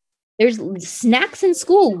 There's snacks in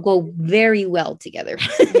school go very well together.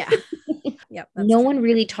 Yeah. Yep. No one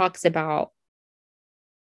really talks about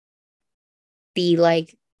the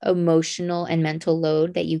emotional and mental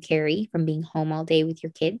load that you carry from being home all day with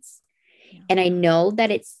your kids. Yeah. And I know that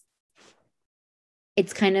it's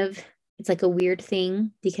like a weird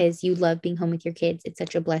thing, because you love being home with your kids. It's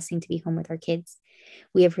such a blessing to be home with our kids.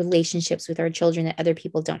 We have relationships with our children that other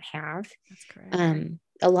people don't have. That's correct.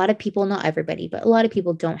 A lot of people, not everybody, but a lot of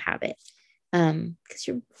people don't have it. Because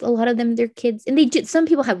a lot of them, their kids, and some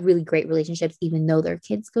people have really great relationships, even though their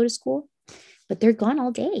kids go to school, but they're gone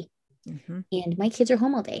all day. Mm-hmm. And my kids are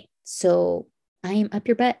home all day. So I am up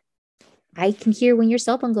your butt. I can hear when your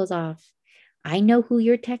cell phone goes off. I know who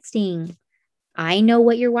you're texting. I know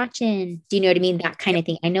what you're watching. Do you know what I mean? That kind of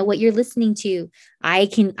thing. I know what you're listening to.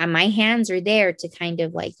 My hands are there to kind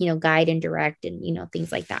of guide and direct, and,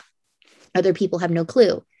 things like that. Other people have no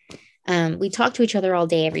clue. We talk to each other all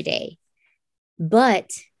day, every day, but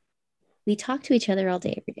we talk to each other all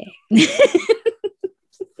day, every day.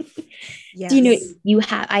 Yes. Do you know,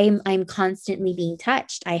 I'm constantly being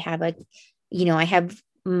touched. I have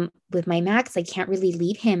with my Max, I can't really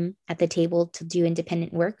leave him at the table to do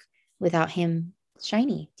independent work without him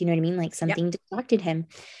shiny. Do you know what I mean? Something distracted him.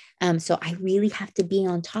 So I really have to be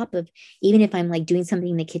on top of, even if I'm doing something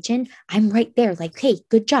in the kitchen, I'm right there. Hey,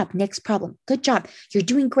 good job. Next problem. Good job. You're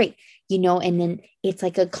doing great. And then it's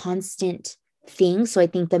a constant thing. So I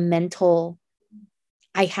think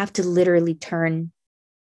I have to literally turn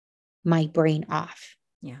my brain off.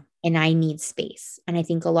 Yeah. And I need space. And I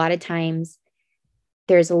think a lot of times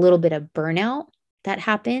there's a little bit of burnout that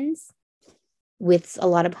happens with a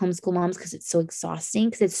lot of homeschool moms, because it's so exhausting,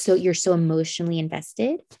 because you're so emotionally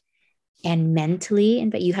invested and mentally,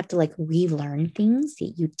 but you have to relearn things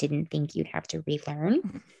that you didn't think you'd have to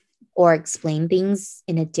relearn, or explain things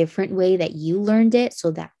in a different way that you learned it so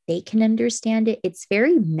that they can understand it. It's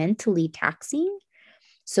very mentally taxing.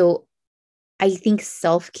 So I think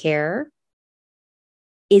self-care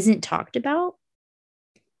isn't talked about,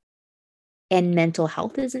 and mental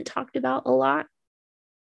health isn't talked about a lot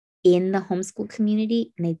in the homeschool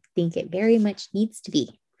community. And I think it very much needs to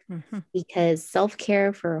be, because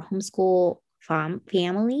self-care for a homeschool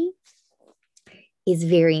family is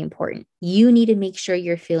very important. You need to make sure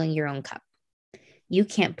you're filling your own cup. You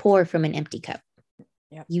can't pour from an empty cup.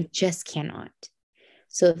 Yep. You just cannot.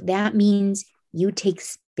 So if that means you take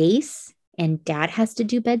space and dad has to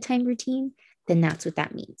do bedtime routine, then that's what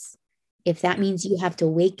that means. If that means you have to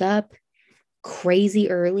wake up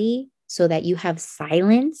crazy early so that you have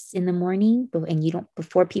silence in the morning and you don't,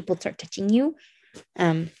 before people start touching you,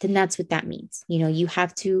 then that's what that means. You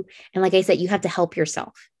have to, and like I said, you have to help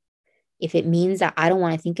yourself. If it means that I don't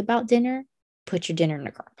want to think about dinner, put your dinner in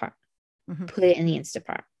the crock pot, put it in the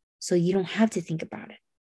Instapot, so you don't have to think about it.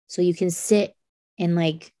 So you can sit and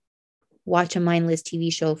watch a mindless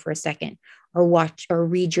TV show for a second, or watch or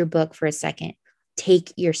read your book for a second.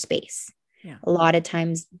 Take your space. Yeah. A lot of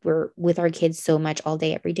times we're with our kids so much all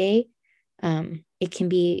day, every day. It can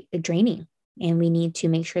be draining, and we need to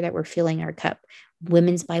make sure that we're filling our cup.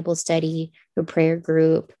 Women's Bible study, a prayer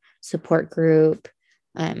group, support group,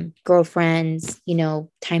 girlfriends,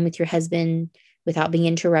 time with your husband without being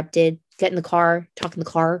interrupted. Get in the car, talk in the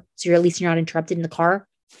car. So you're at least you're not interrupted in the car.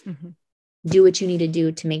 Mm-hmm. Do what you need to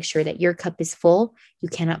do to make sure that your cup is full. You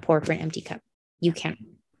cannot pour for an empty cup. You can't.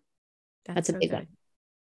 That's a big one.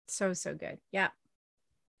 So good. Yeah.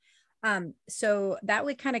 So that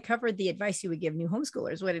would kind of cover the advice you would give new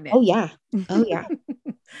homeschoolers, wouldn't it? Oh yeah.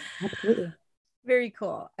 Absolutely. Very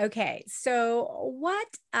cool. Okay. So what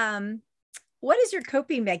is your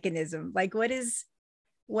coping mechanism? Like what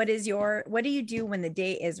do you do when the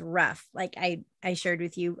day is rough? Like I shared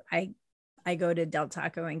with you, I go to Del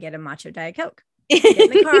Taco and get a matcha Diet Coke. Get in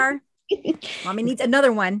the car. Mommy needs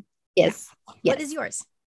another one. Yes. What is yours?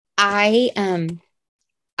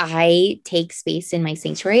 I take space in my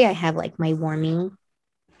sanctuary. I have like my warming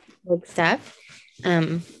stuff.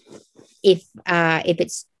 If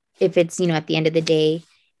it's at the end of the day,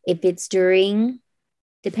 if it's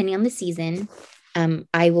depending on the season,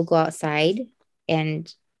 I will go outside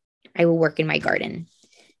and I will work in my garden.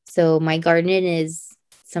 So my garden is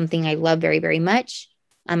something I love very, very much.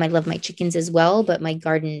 I love my chickens as well, but my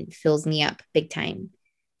garden fills me up big time.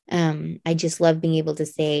 I just love being able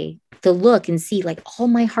to look and see like all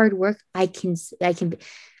my hard work. I can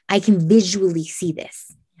visually see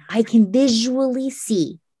this. I can visually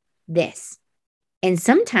see this. And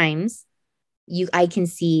sometimes I can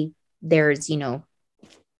see there's, the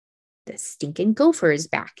stinking gopher is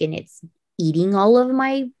back and it's eating all of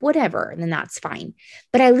my whatever. And then that's fine.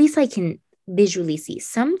 But at least I can visually see.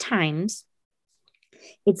 Sometimes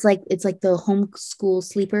it's like the homeschool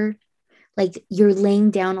sleeper. Like you're laying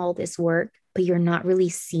down all this work, but you're not really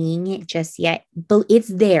seeing it just yet. But it's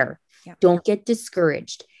there. Yeah. Don't get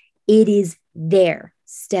discouraged. It is there.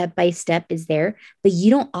 Step by step is there, but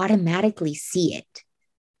you don't automatically see it.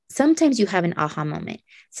 Sometimes you have an aha moment.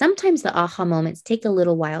 Sometimes the aha moments take a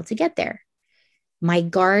little while to get there. My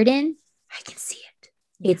garden, I can see it.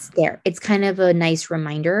 Yeah. It's there. It's kind of a nice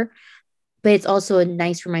reminder, but it's also a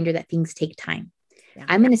nice reminder that things take time. Yeah.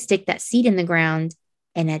 I'm going to stick that seed in the ground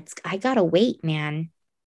and I got to wait, man.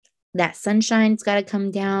 That sunshine's got to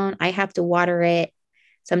come down. I have to water it.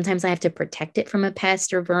 Sometimes I have to protect it from a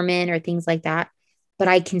pest or vermin or things like that, but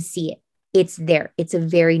I can see it. It's there. It's a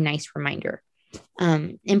very nice reminder.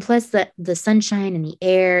 And plus the sunshine and the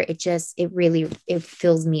air, it really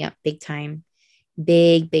fills me up big time,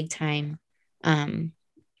 big time.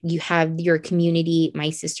 You have your community. My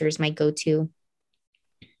sister's my go-to,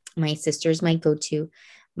 my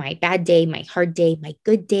bad day, my hard day, my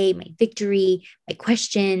good day, my victory, my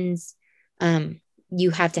questions.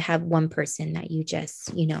 You have to have one person that you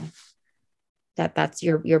just, that's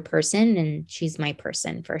your person, and she's my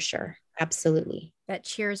person for sure. Absolutely. That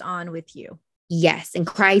cheers on with you. Yes. And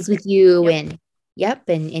cries with you. Yep.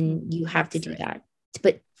 And you have to do that,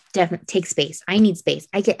 but definitely take space. I need space.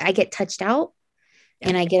 I get touched out.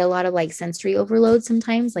 And I get a lot of like sensory overload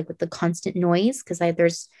sometimes, like with the constant noise, because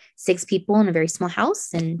there's 6 people in a very small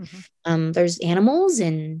house, and there's animals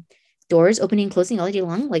and doors opening and closing all day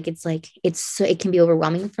long. Like it can be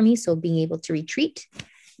overwhelming for me. So being able to retreat,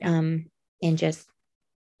 and just,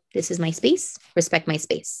 this is my space, respect my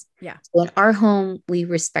space. Yeah. So in our home, we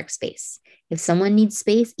respect space. If someone needs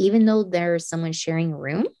space, even though there's someone sharing a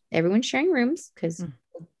room, everyone's sharing rooms because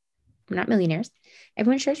we're not millionaires.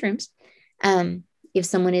 Everyone shares rooms. If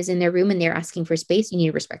someone is in their room and they're asking for space, you need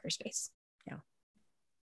to respect their space. Yeah.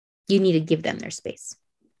 You need to give them their space.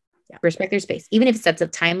 Yeah. Respect their space. Even if it sets a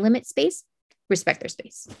time limit space, respect their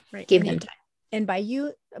space. Right. Give them time. And by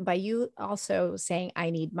you also saying,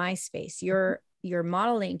 I need my space, you're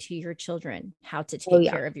modeling to your children how to take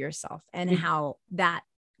care of yourself and how that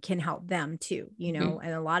can help them too,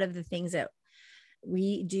 and a lot of the things that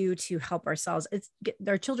we do to help ourselves,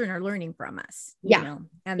 our children are learning from us. And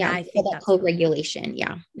I think that's co-regulation.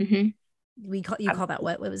 Yeah. Mm-hmm. You call that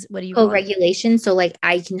what do you co-regulation? So like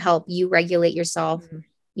I can help you regulate yourself,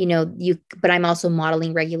 but I'm also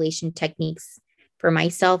modeling regulation techniques for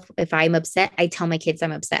myself. If I'm upset, I tell my kids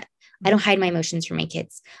I'm upset. I don't hide my emotions from my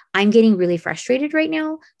kids. I'm getting really frustrated right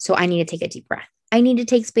now, so I need to take a deep breath. I need to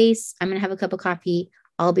take space. I'm going to have a cup of coffee.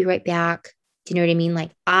 I'll be right back. Do you know what I mean?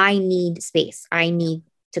 Like I need space. I need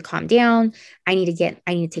to calm down. I need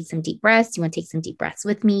to take some deep breaths. You want to take some deep breaths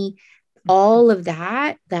with me? All of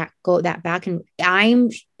that back. And I'm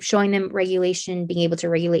showing them regulation, being able to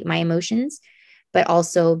regulate my emotions, but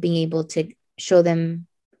also being able to show them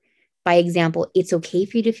by example, it's okay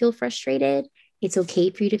for you to feel frustrated. It's okay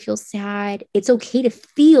for you to feel sad. It's okay to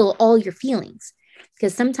feel all your feelings,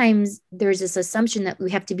 because sometimes there's this assumption that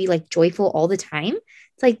we have to be like joyful all the time.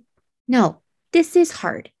 It's like, no, this is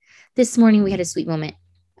hard. This morning we had a sweet moment.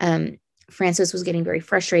 Francis was getting very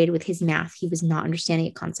frustrated with his math. He was not understanding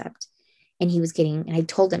a concept. And I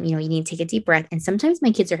told him, you need to take a deep breath. And sometimes my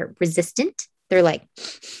kids are resistant. They're like,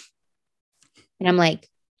 and I'm like,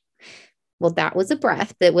 well, that was a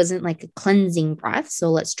breath, but it wasn't like a cleansing breath. So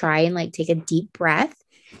let's try and like take a deep breath.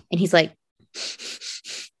 And he's like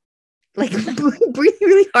breathing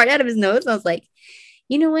really hard out of his nose. And I was like,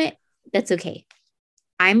 you know what? That's okay.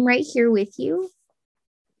 I'm right here with you.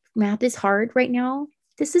 Math is hard right now.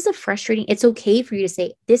 This is it's okay for you to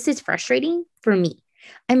say, this is frustrating for me.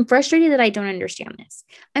 I'm frustrated that I don't understand this.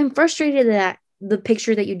 I'm frustrated that the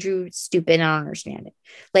picture that you drew is stupid and I don't understand it.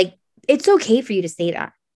 Like, it's okay for you to say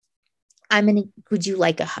that. Would you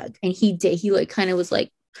like a hug? And he did. He like kind of was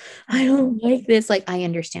like, I don't like this. Like, I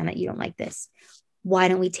understand that you don't like this. Why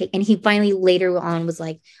don't we and he finally later on was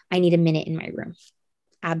like, I need a minute in my room.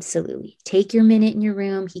 Absolutely. Take your minute in your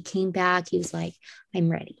room. He came back. He was like, I'm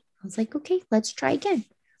ready. I was like, okay, let's try again.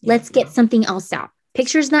 Let's get something else out.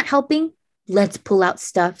 Picture's not helping. Let's pull out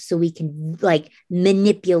stuff so we can like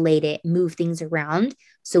manipulate it, move things around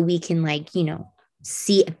so we can like,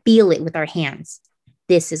 feel it with our hands.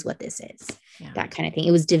 This is what this is. Yeah. That kind of thing.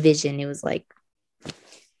 It was division. It was like,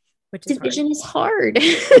 division is hard.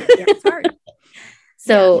 It's hard.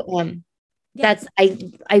 So, that's,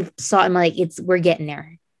 I saw him like, we're getting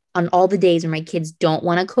there. On all the days where my kids don't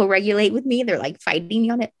want to co-regulate with me, they're like fighting me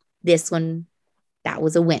on it. This one, that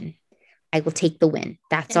was a win. I will take the win.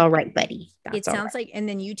 That's all right, buddy. It sounds like, and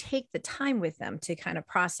then you take the time with them to kind of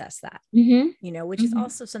process that, mm-hmm. Which is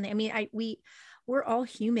also something, I mean, we're all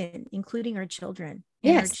human, including our children.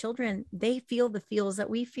 And our children, they feel the feels that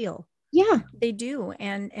we feel. Yeah, they do.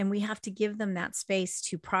 And we have to give them that space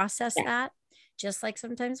to process that. Just like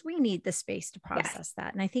sometimes we need the space to process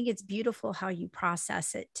that. And I think it's beautiful how you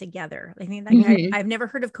process it together. I think that I've never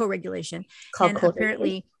heard of co-regulation. And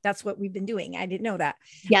apparently that's what we've been doing. I didn't know that.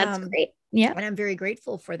 Yeah, that's great. Yeah. And I'm very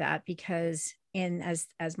grateful for that because as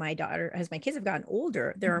my kids have gotten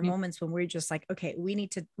older, there are moments when we're just like, okay, we need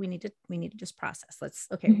to just process.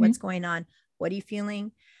 What's going on? What are you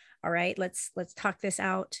feeling? All right, let's talk this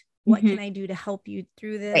out. What can I do to help you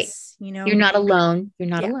through this? Right. You're not alone.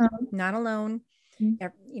 Not alone.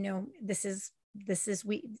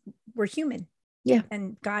 We're human. Yeah.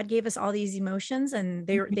 And God gave us all these emotions and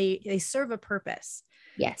they serve a purpose.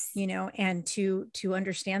 Yes. And to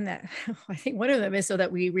understand that, I think one of them is so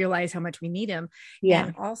that we realize how much we need him. Yeah.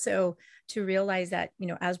 And also to realize that,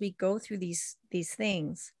 as we go through these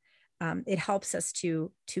things, it helps us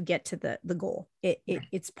to get to the goal.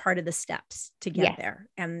 It's part of the steps to get there.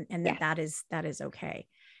 And that is okay.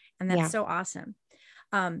 And that's so awesome.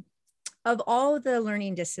 Of all the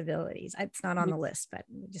learning disabilities, it's not on the list, but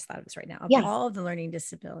we just thought of this right now. Of all of the learning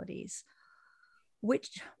disabilities,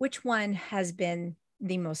 which one has been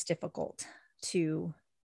the most difficult to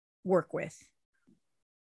work with?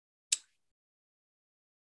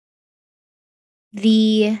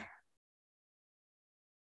 The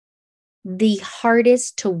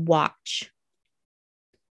hardest to watch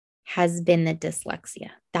has been the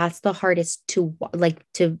dyslexia. That's the hardest to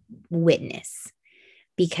witness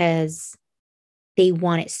because they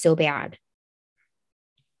want it so bad.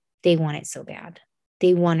 They want it so bad.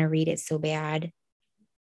 They want to read it so bad.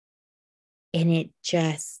 And it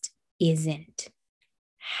just isn't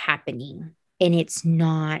happening. And it's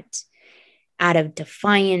not out of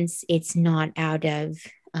defiance. It's not out of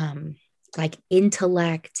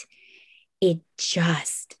intellect.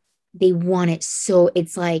 They want it. So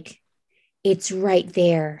it's like, it's right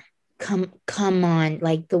there. Come on.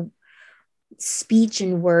 Like the speech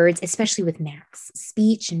and words, especially with maths,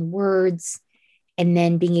 speech and words, and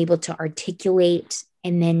then being able to articulate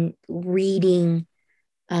and then reading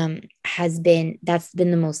that's been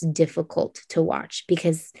the most difficult to watch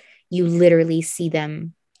because you literally see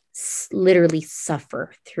them literally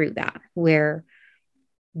suffer through that where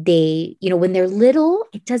they, when they're little,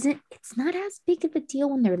 it's not as big of a deal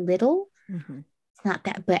when they're little. It's not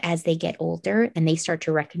that, but as they get older and they start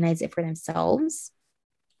to recognize it for themselves,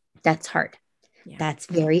 that's hard. Yeah. That's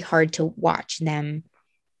very hard to watch them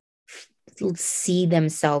see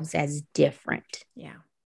themselves as different. Yeah.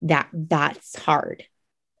 That's hard.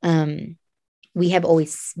 We have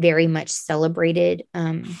always very much celebrated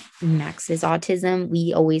Max's autism.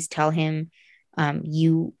 We always tell him,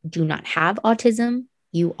 you do not have autism.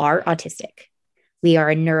 You are autistic. We are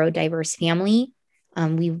a neurodiverse family.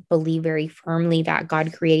 We believe very firmly that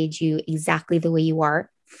God created you exactly the way you are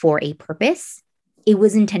for a purpose. It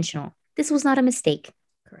was intentional. This was not a mistake.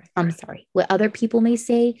 Correct. I'm sorry. What other people may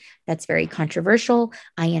say, that's very controversial.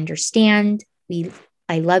 I understand.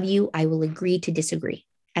 I love you. I will agree to disagree.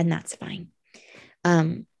 And that's fine.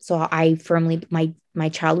 So my my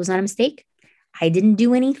child was not a mistake. I didn't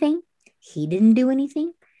do anything. He didn't do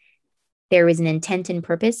anything. There is an intent and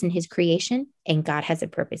purpose in his creation, and God has a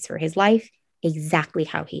purpose for his life exactly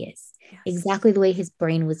how he is, exactly the way his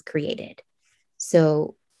brain was created.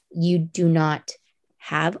 So you do not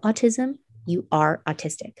have autism. You are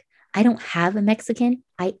autistic. I don't have a Mexican.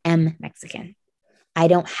 I am Mexican. I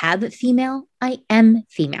don't have a female. I am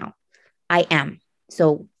female. I am.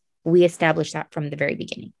 So we established that from the very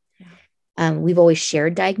beginning. We've always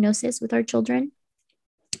shared diagnosis with our children.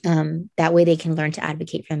 That way they can learn to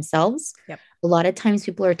advocate for themselves. Yep. A lot of times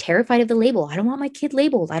people are terrified of the label. I don't want my kid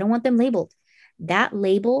labeled. I don't want them labeled. That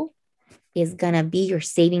label is going to be your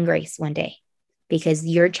saving grace one day, because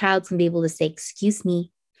your child's going to be able to say, excuse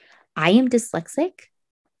me, I am dyslexic.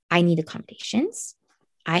 I need accommodations.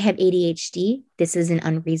 I have ADHD. This is an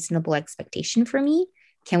unreasonable expectation for me.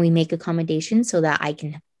 Can we make accommodations so that I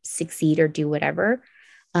can succeed or do whatever?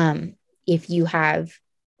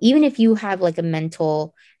 Even if you have like a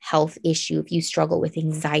mental health issue, if you struggle with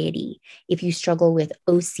anxiety, if you struggle with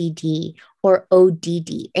OCD or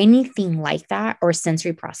ODD, anything like that, or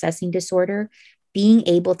sensory processing disorder, being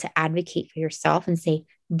able to advocate for yourself and say,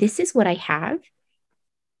 this is what I have.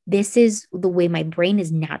 This is the way my brain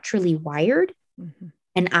is naturally wired. Mm-hmm.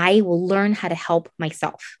 And I will learn how to help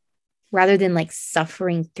myself rather than like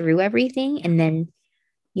suffering through everything. And then,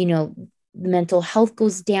 the mental health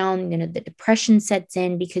goes down, the depression sets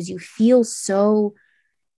in because you feel so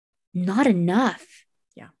not enough.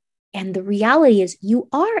 Yeah. And the reality is you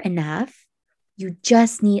are enough. You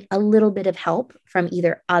just need a little bit of help from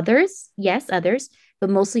either others, but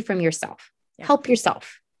mostly from yourself. Yeah. Help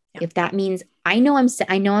yourself. Yeah. If that means, I know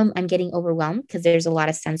I'm getting overwhelmed because there's a lot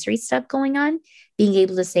of sensory stuff going on, being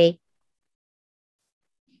able to say,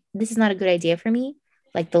 this is not a good idea for me.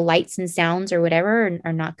 Like the lights and sounds or whatever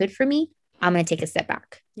are not good for me. I'm going to take a step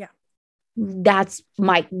back. Yeah. That's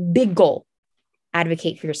my big goal.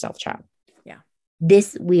 Advocate for yourself, child. Yeah.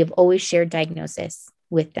 We have always shared diagnosis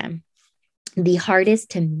with them. The hardest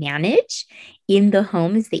to manage in the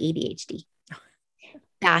home is the ADHD.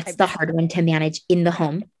 That's the hard one to manage in the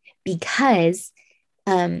home because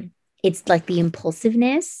it's like the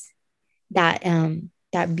impulsiveness,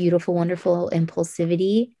 that beautiful, wonderful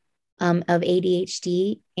impulsivity of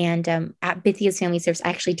ADHD. And at Bithia's Family Service, I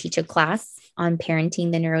actually teach a class on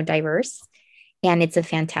parenting the neurodiverse, and it's a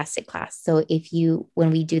fantastic class. So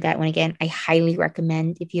when we do that one again, I highly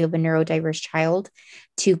recommend, if you have a neurodiverse child,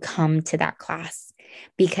 to come to that class,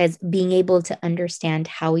 because being able to understand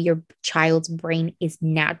how your child's brain is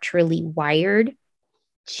naturally wired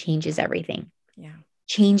changes everything. Yeah.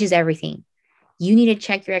 Changes everything. You need to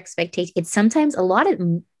check your expectations. It's sometimes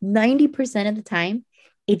 90% of the time,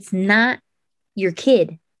 it's not your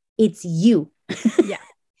kid, it's you. Yeah.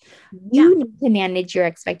 You need to manage your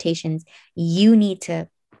expectations. You need to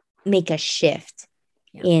make a shift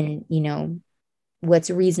in, what's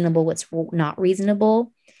reasonable, what's not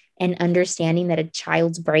reasonable, and understanding that a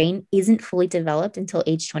child's brain isn't fully developed until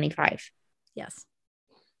age 25. Yes.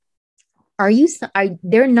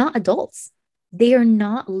 They're not adults. They are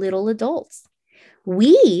not little adults.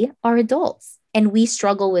 We are adults, and we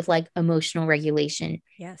struggle with like emotional regulation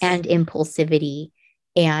and impulsivity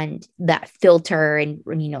and that filter and,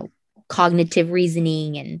 cognitive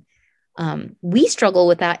reasoning. And we struggle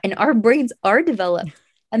with that, and our brains are developed.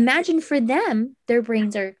 Imagine for them, their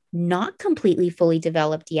brains are not completely fully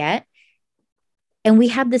developed yet. And we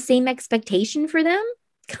have the same expectation for them.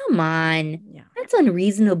 Come on. Yeah. That's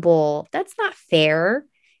unreasonable. That's not fair.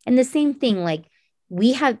 And the same thing, like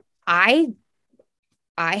I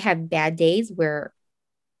have bad days where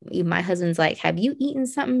my husband's like, have you eaten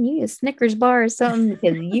something? You need a Snickers bar or something,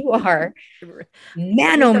 because you are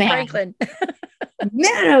man, oh man. Franklin.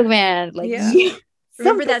 Man, oh man. Like,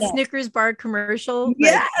 remember that Snickers bar commercial?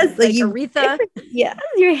 Yes. Like Aretha. Yeah.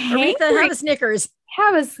 You're Aretha, have a Snickers.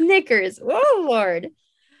 Have a Snickers. Oh, Lord.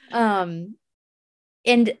 And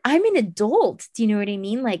I'm an adult. Do you know what I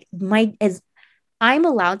mean? Like as I'm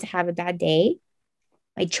allowed to have a bad day,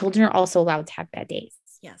 my children are also allowed to have bad days.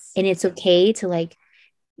 Yes. And it's okay to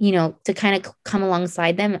to kind of come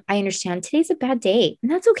alongside them. I understand today's a bad day,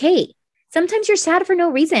 and that's okay. Sometimes you're sad for no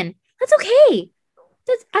reason. That's okay.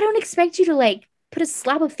 I don't expect you to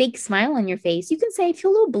slap a fake smile on your face. You can say, I feel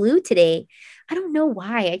a little blue today. I don't know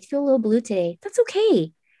why. I feel a little blue today. That's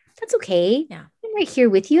okay. That's okay. Yeah. I'm right here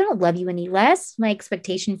with you. I don't love you any less. My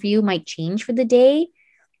expectation for you might change for the day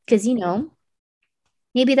because,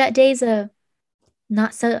 maybe that day's a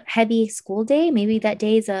not so heavy school day. Maybe that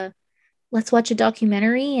day's a let's watch a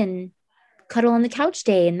documentary and cuddle on the couch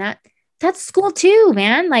day. And that's school too,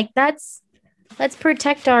 man. Like let's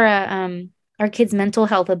protect our our kids' mental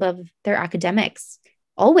health above their academics.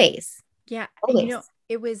 Always. Yeah. Always.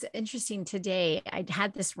 It was interesting today. I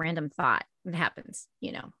had this random thought. It happens,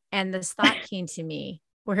 and this thought came to me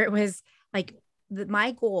where it was like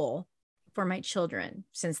my goal for my children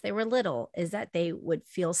since they were little is that they would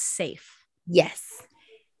feel safe. Yes.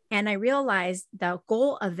 And I realized the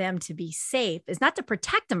goal of them to be safe is not to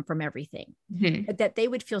protect them from everything, but that they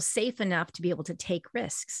would feel safe enough to be able to take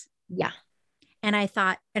risks. Yeah. And I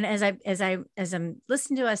thought, and as I'm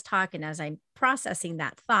listening to us talk and as I'm processing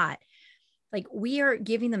that thought, like we are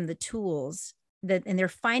giving them the tools and they're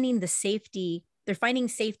finding the safety. They're finding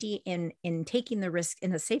safety in taking the risk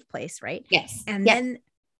in a safe place. Right. Yes. And then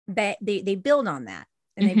they build on that.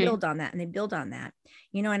 And they build on that and they build on that,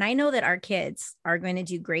 and I know that our kids are going to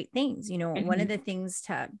do great things. One of the things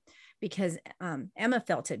because Emma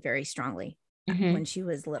felt it very strongly when she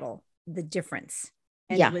was little, the difference.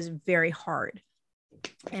 And it was very hard.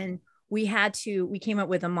 And we came up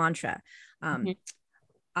with a mantra. I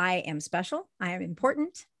am special. I am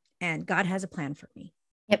important. And God has a plan for me.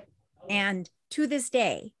 Yep. And to this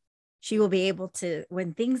day, she will be able to,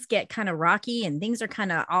 when things get kind of rocky and things are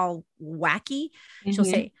kind of all wacky, she'll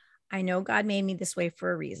say, I know God made me this way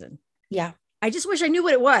for a reason. Yeah. I just wish I knew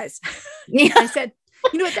what it was. Yeah. I said,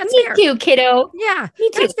 you know what? That's me fair. too, kiddo. Yeah. Me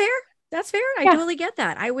too. That's fair. That's fair. I totally get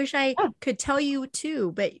that. I wish I could tell you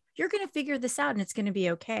too, but you're going to figure this out and it's going to be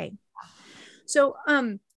okay. So,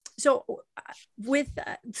 so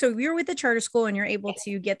you're with the charter school and you're able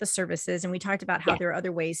to get the services. And we talked about how there are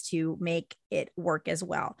other ways to make it work as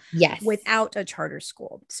well. Yes. Without a charter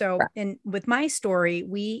school. So, and with my story,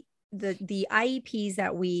 the IEPs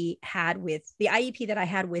that the IEP that I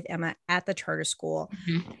had with Emma at the charter school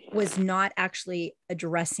was not actually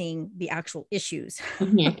addressing the actual issues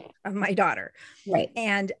of my daughter. Right.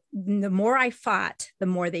 And the more I fought, the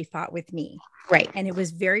more they fought with me. Right. And it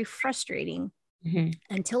was very frustrating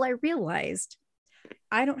until I realized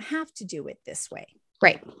I don't have to do it this way.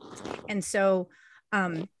 Right. And so,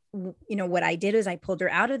 what I did is I pulled her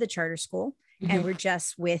out of the charter school and we're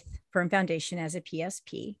just with Firm Foundation as a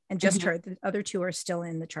PSP and just her. The other two are still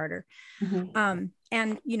in the charter.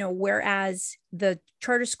 And, whereas the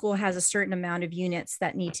charter school has a certain amount of units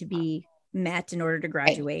that need to be met in order to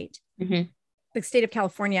graduate, the state of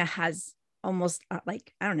California has almost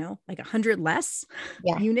like 100 less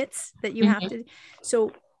units that you have to.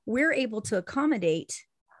 So we're able to accommodate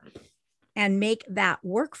and make that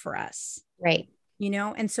work for us. Right.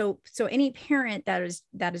 And so any parent that is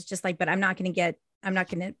just like, but I don't know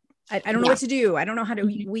what to do. I don't know how to,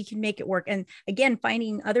 we can make it work. And again,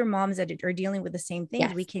 finding other moms that are dealing with the same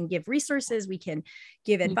things, we can give resources, we can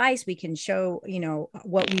give advice, we can show,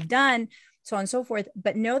 what we've done, so on and so forth,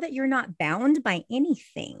 but know that you're not bound by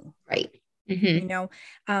anything. Right.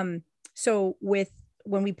 So when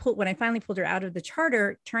I finally pulled her out of the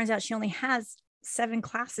charter, turns out she only has 7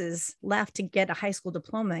 classes left to get a high school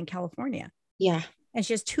diploma in California. Yeah. And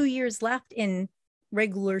she has 2 years left in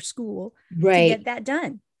regular school to get that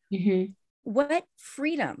done. What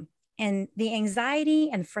freedom and the anxiety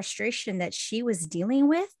and frustration that she was dealing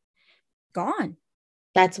with, gone.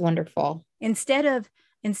 That's wonderful. Instead of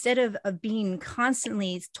being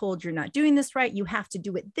constantly told you're not doing this right, you have to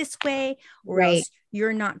do it this way, or else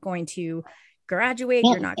you're not going to graduate.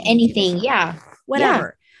 You're not anything.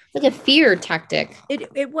 Whatever. It's like a fear tactic.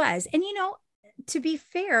 It was. And, to be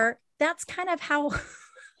fair, that's kind of how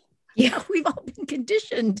we've all been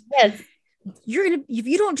conditioned. Yes. If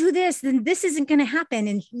you don't do this, then this isn't going to happen.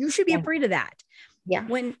 And you should be afraid of that. Yeah.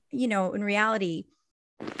 When, in reality,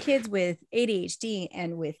 kids with ADHD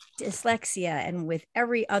and with dyslexia and with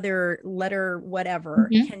every other letter, whatever,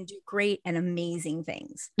 can do great and amazing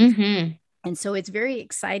things. And so it's very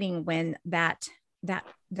exciting when that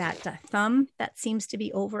thumb that seems to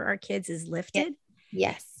be over our kids is lifted.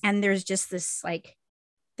 Yes. And there's just this, like,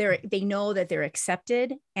 they know that they're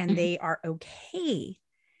accepted and they are okay.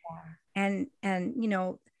 And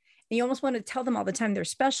you almost want to tell them all the time they're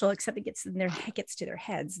special, except it gets to their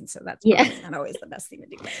heads. And so that's not always the best thing to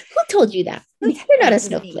do. Who told you that? You're not a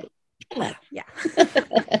snowflake. Yeah.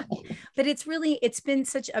 But it's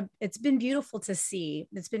been beautiful to see.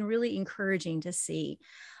 It's been really encouraging to see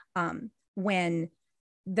when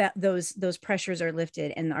those pressures are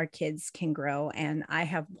lifted and our kids can grow. And I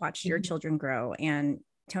have watched your children grow, and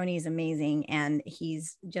Tony is amazing. And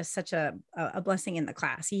he's just such a blessing in the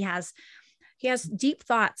class. He has deep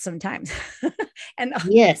thoughts sometimes. And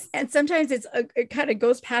sometimes it kind of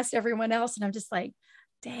goes past everyone else. And I'm just like,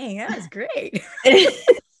 dang, that was great.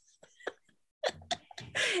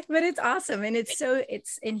 But it's awesome. And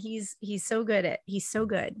he's so good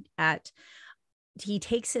at he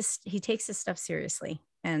takes his stuff seriously.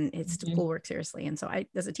 and his schoolwork seriously. And so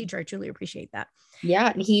as a teacher, I truly appreciate that.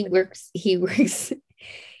 Yeah. And he works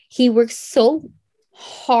so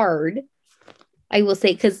hard, I will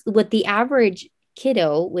say, because what the average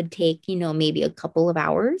kiddo would take, maybe a couple of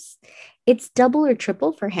hours, it's double or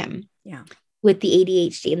triple for him. Yeah. With the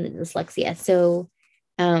ADHD and the dyslexia. So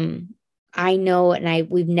I know, and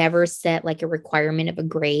we've never set like a requirement of a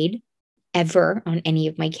grade ever on any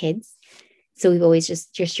of my kids. So we've always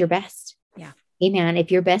just your best. Yeah. Hey man,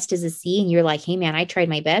 if your best is a C and you're like, hey man, I tried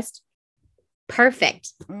my best.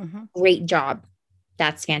 Perfect. Great job.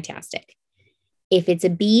 That's fantastic. If it's a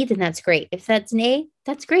B, then that's great. If that's an A,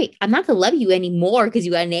 that's great. I'm not gonna love you anymore because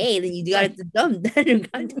you got an A, then you got it dumb. That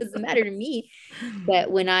doesn't matter to me.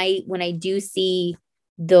 But when I do see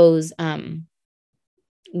those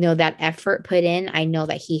that effort put in, I know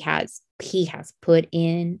that he has put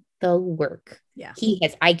in the work. Yeah.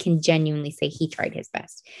 I can genuinely say he tried his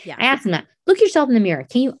best. Yeah. I asked him that. Look yourself in the mirror.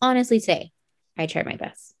 Can you honestly say, I tried my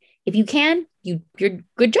best? If you can, you're good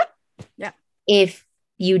job. Yeah. If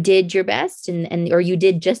you did your best or you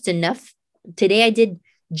did just enough. Today I did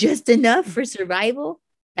just enough for survival.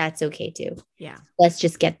 That's okay too. Yeah. Let's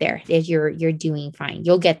just get there. You're doing fine.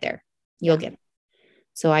 You'll get there. You'll get there.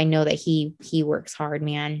 So I know that he works hard,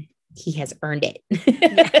 man. He has earned it.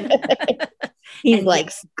 He's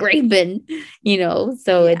like scraping,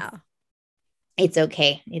 so it's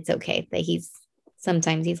okay. It's okay that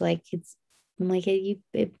sometimes he's like, I'm like, hey,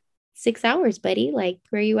 6 hours, buddy. Like,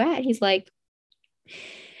 where are you at? He's like,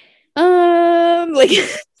 like,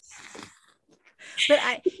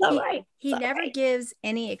 but he never gives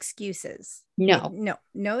any excuses. No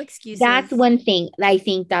excuses. That's one thing. I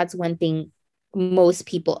think that's one thing most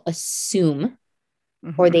people assume,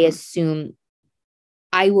 or they assume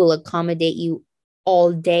I will accommodate you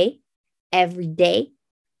all day, every day,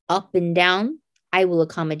 up and down. I will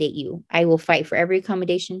accommodate you. I will fight for every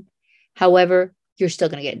accommodation. However, you're still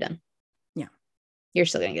going to get it done. Yeah. You're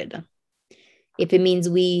still going to get it done. If it means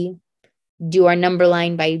we do our number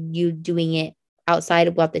line by you doing it outside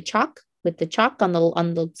of the chalk, with the chalk on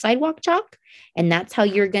the sidewalk chalk, and that's how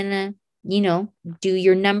you're gonna, do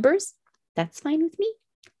your numbers, that's fine with me,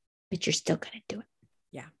 but you're still gonna do it.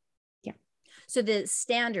 Yeah. So the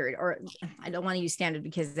standard, or I don't want to use standard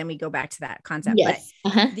because then we go back to that concept, yes.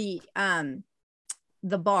 But the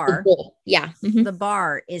bar, the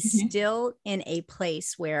bar is still in a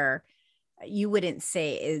place where you wouldn't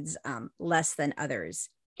say is less than others.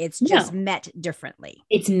 It's just met differently.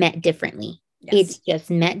 It's met differently. Yes. It's just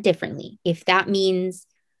met differently. If that means,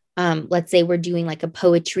 let's say we're doing like a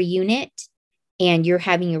poetry unit and you're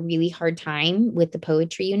having a really hard time with the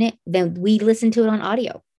poetry unit, then we listen to it on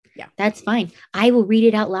audio. Yeah. That's fine. I will read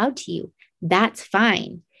it out loud to you. That's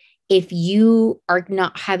fine. If you are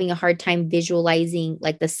not having a hard time visualizing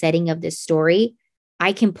like the setting of this story,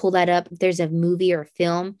 I can pull that up. If there's a movie or a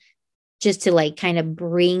film, just to like kind of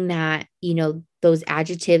bring that, those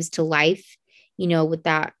adjectives to life, with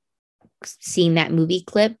that, seeing that movie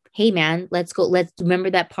clip. Hey man, let's go. Let's remember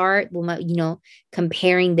that part.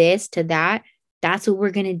 Comparing this to that. That's what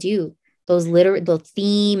we're going to do. The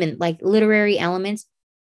theme and like literary elements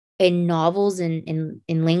in novels and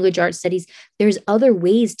in language art studies, there's other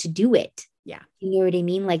ways to do it. Yeah. You know what I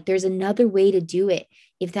mean? Like there's another way to do it.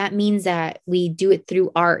 If that means that we do it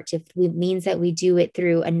through art, if it means that we do it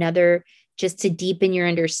through another, just to deepen your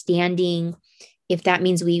understanding, if that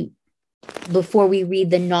means before we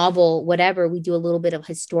read the novel, whatever, we do a little bit of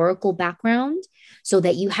historical background so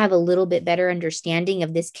that you have a little bit better understanding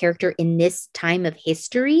of this character in this time of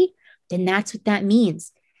history, then that's what that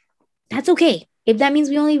means. That's okay. If that means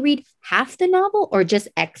we only read half the novel or just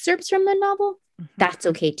excerpts from the novel, that's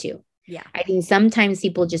okay too. Yeah. I think sometimes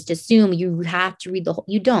people just assume you have to read the whole.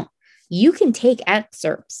 You don't. You can take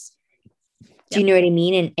excerpts. Do you know what I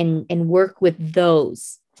mean? And work with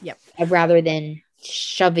those. Yep. Rather than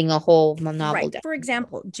shoving a whole novel right. down. For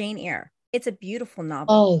example, Jane Eyre. It's a beautiful novel.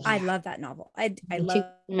 Oh, yeah. I love that novel. I love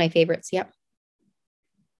my favorites. Yep.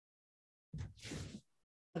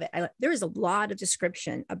 It. There is a lot of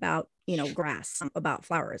description about, grass, about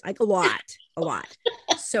flowers, like a lot.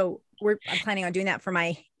 So I'm planning on doing that for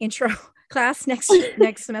my intro class next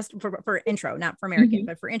semester for intro, not for American,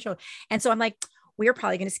 but for intro. And so I'm like, we're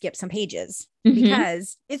probably going to skip some pages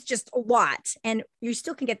because it's just a lot. And you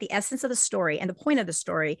still can get the essence of the story and the point of the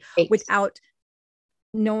story without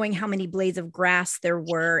knowing how many blades of grass there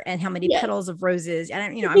were and how many petals of roses. And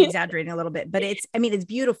I'm exaggerating a little bit, but it's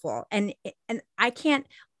beautiful. And I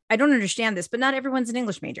don't understand this, but not everyone's an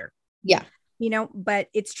English major. Yeah. But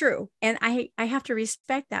it's true. And I have to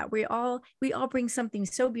respect that. We all bring something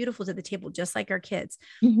so beautiful to the table, just like our kids.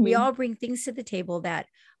 We all bring things to the table that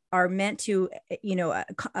are meant to,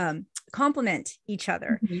 complement each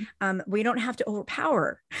other. We don't have to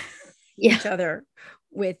overpower each other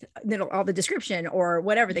with all the description or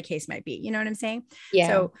whatever the case might be. You know what I'm saying? Yeah.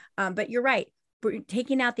 So, but you're right. We're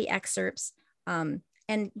taking out the excerpts and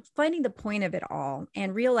finding the point of it all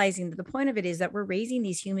and realizing that the point of it is that we're raising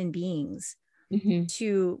these human beings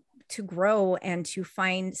to grow and to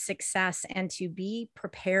find success and to be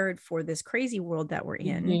prepared for this crazy world that we're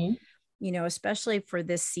in, especially for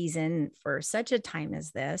this season, for such a time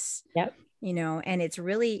as this. Yep. And it's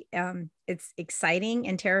really, it's exciting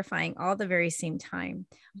and terrifying all the very same time.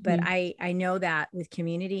 But I know that with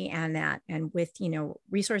community and with,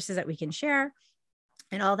 resources that we can share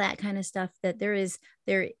and all that kind of stuff, that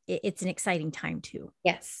it's an exciting time too.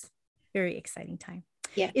 Yes. Very exciting time.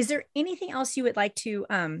 Yeah. Is there anything else you would like to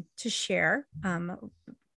share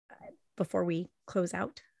before we close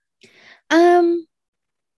out? I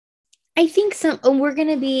think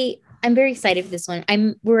I'm very excited for this one.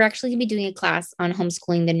 We're actually gonna be doing a class on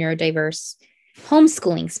homeschooling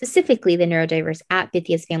specifically the neurodiverse at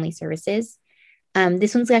Pythias Family Services.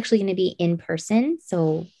 This one's actually going to be in person,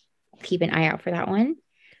 so keep an eye out for that one.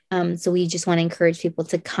 So we just want to encourage people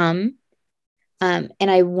to come. And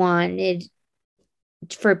I wanted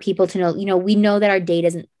for people to know, we know that our day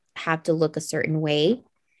doesn't have to look a certain way.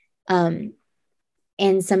 And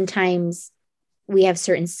sometimes we have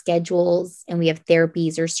certain schedules and we have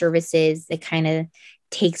therapies or services that kind of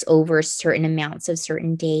takes over certain amounts of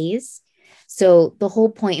certain days. So the whole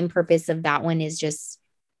point and purpose of that one is just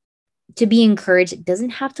to be encouraged. It doesn't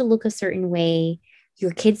have to look a certain way.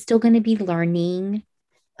 Your kid's still going to be learning.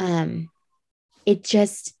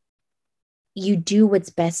 You do what's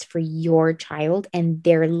best for your child and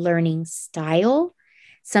their learning style.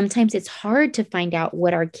 Sometimes it's hard to find out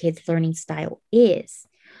what our kids' learning style is.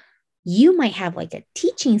 You might have like a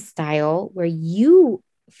teaching style where you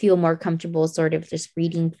feel more comfortable sort of just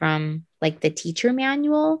reading from like the teacher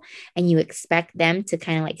manual and you expect them to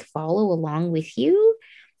kind of like follow along with you,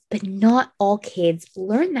 but not all kids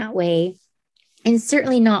learn that way. And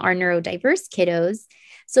certainly not our neurodiverse kiddos.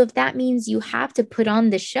 So if that means you have to put on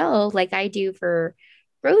the show like I do for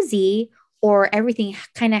Rosie, or everything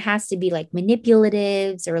kind of has to be like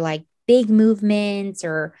manipulatives or like big movements,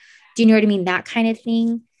 or do you know what I mean? That kind of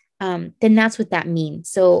thing. Then that's what that means.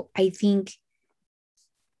 So I think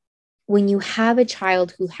when you have a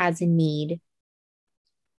child who has a need,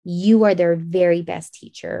 you are their very best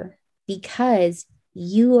teacher because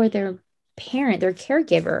you are their parent, their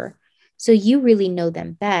caregiver. So you really know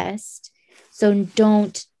them best. So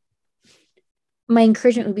my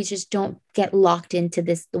encouragement would be just don't get locked into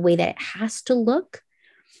this, the way that it has to look,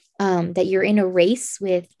 that you're in a race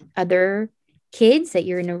with other kids, that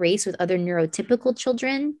you're in a race with other neurotypical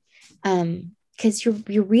children. Because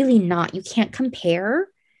you're really not, you can't compare,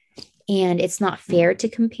 and it's not fair to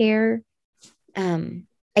compare.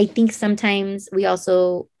 I think sometimes we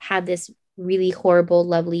also have this really horrible,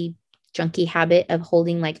 lovely, junky habit of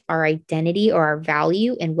holding like our identity or our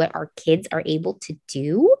value and what our kids are able to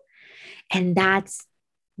do. And that's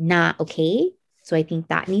not okay. So I think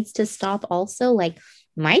that needs to stop also. Like,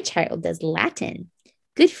 my child does Latin.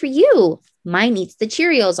 Good for you. Mine eats the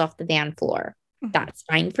Cheerios off the van floor. That's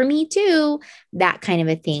fine for me too. That kind of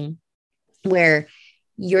a thing where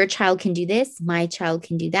your child can do this, my child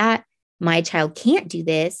can do that, my child can't do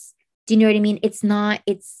this. Do you know what I mean? It's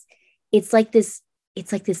like this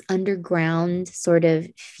underground sort of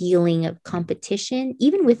feeling of competition,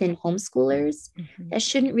 even within homeschoolers, that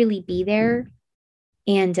shouldn't really be there.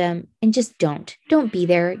 And just don't be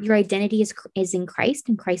there. Your identity is in Christ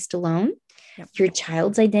and Christ alone. Yep. Your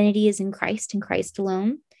child's identity is in Christ and Christ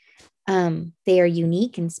alone. They are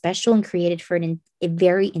unique and special and created for a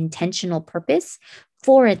very intentional purpose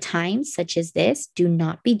for a time such as this. Do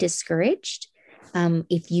not be discouraged.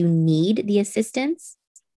 If you need the assistance,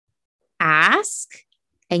 ask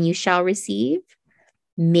and you shall receive.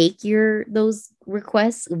 Make those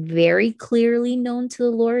requests very clearly known to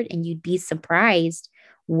the Lord, and you'd be surprised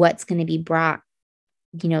what's going to be brought,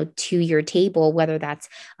 to your table, whether that's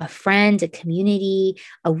a friend, a community,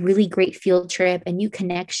 a really great field trip, a new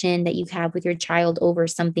connection that you have with your child over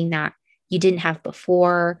something that you didn't have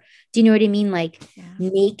before. Do you know what I mean? Like,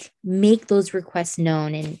 make those requests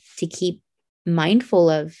known, and to keep mindful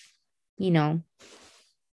of,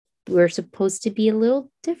 we're supposed to be a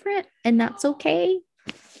little different, and that's okay.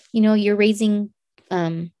 You're raising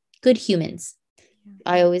good humans.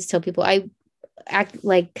 I always tell people I act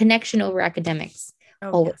like connection over academics.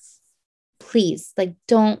 Yes. Please, like,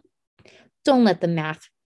 don't let the math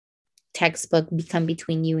textbook become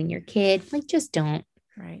between you and your kid. Like, just don't.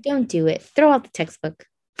 Right. Don't do it. Throw out the textbook.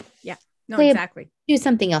 Yeah. No, exactly. Do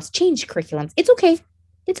something else, change curriculums. It's okay.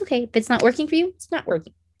 It's okay. If it's not working for you, it's not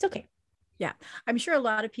working. It's okay. Yeah. I'm sure a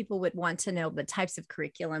lot of people would want to know the types of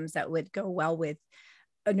curriculums that would go well with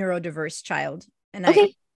a neurodiverse child. And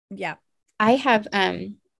okay. Yeah. I have,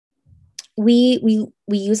 we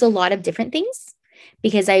use a lot of different things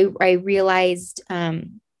because I realized,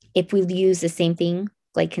 if we use the same thing,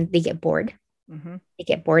 like they get bored. Mm-hmm. They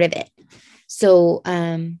get bored of it. So,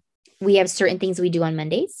 we have certain things we do on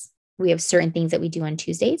Mondays. We have certain things that we do on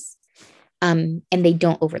Tuesdays, and they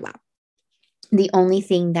don't overlap. The only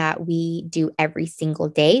thing that we do every single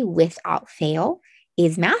day without fail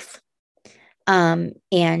is math,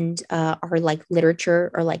 and our like literature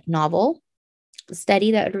or like novel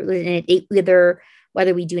study that either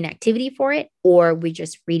whether we do an activity for it or we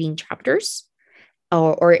just reading chapters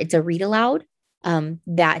or it's a read aloud,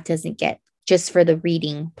 that doesn't get just for the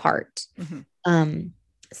reading part. Mm-hmm.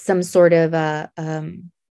 Some sort of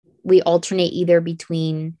we alternate either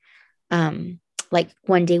between like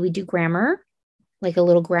one day we do grammar, like a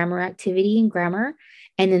little grammar activity in grammar,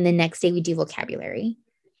 and then the next day we do vocabulary.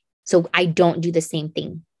 So I don't do the same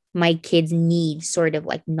thing. My kids need sort of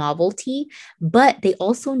like novelty, but they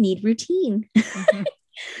also need routine, mm-hmm.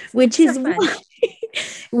 which is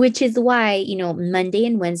why, Monday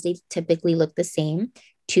and Wednesday typically look the same.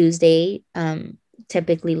 Tuesday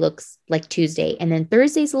typically looks like Tuesday. And then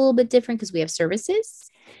Thursday's a little bit different because we have services.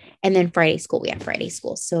 And then Friday school, we have Friday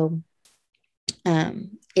school. So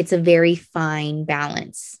it's a very fine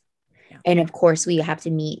balance. Yeah. And of course, we have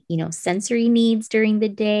to meet, sensory needs during the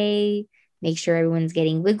day, make sure everyone's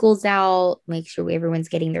getting wiggles out, make sure everyone's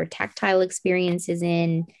getting their tactile experiences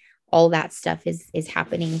in. All that stuff is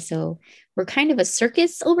happening. So we're kind of a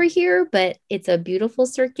circus over here, but it's a beautiful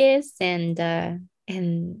circus. And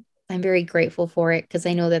I'm very grateful for it because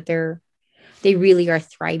I know that they really are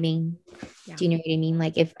thriving. Yeah. Do you know what I mean?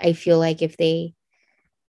 Like if I feel like if they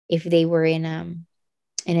were in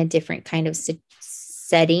a different kind of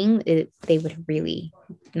setting, they would really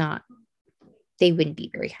not, they wouldn't be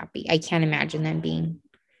very happy. I can't imagine them being,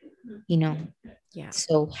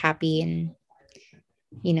 so happy and,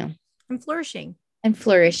 and flourishing.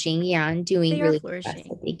 Yeah. And doing really the best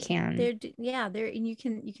that they can. They're, and you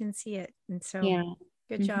can see it. And so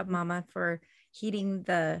good job, mm-hmm. Mama, for heeding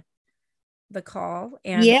the call.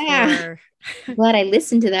 And glad I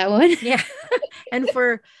listened to that one. Yeah. And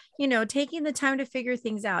for, taking the time to figure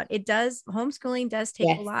things out. Homeschooling does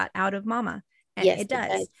take a lot out of Mama. And it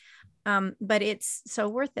does. But it's so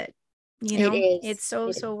worth it. It's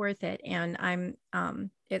so worth it. And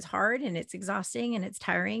it's hard and it's exhausting and it's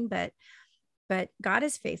tiring, but God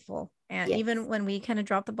is faithful. And even when we kind of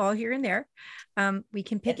drop the ball here and there, we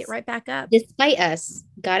can pick it right back up. Despite us,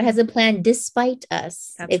 God has a plan despite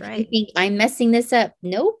us. That's right. If you think I'm messing this up,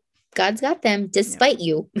 nope. God's got them despite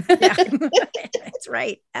you. Yeah. That's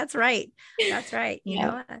right. You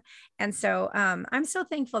know? And so I'm so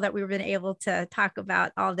thankful that we've been able to talk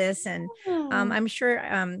about all this. And I'm sure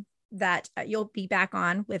that you'll be back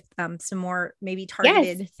on with some more maybe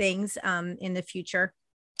targeted things in the future.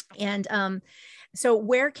 And so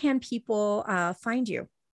where can people find you?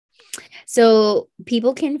 So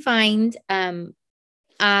people can find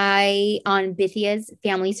I on Bithia's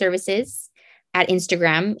Family Services at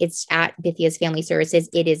Instagram. It's at Bithia's Family Services.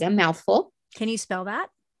 It is a mouthful. Can you spell that?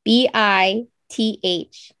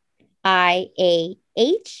 BITHIAHS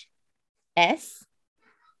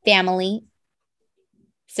Family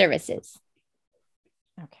Services.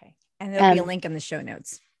 Okay. And there'll be a link in the show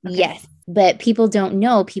notes. Okay. Yes. But people don't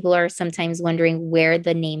know. People are sometimes wondering where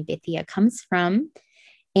the name Bithia comes from.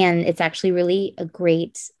 And it's actually really a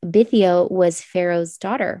great. Bithia was Pharaoh's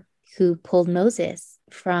daughter who pulled Moses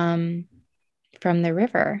from the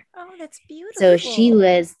river. Oh, that's beautiful. So she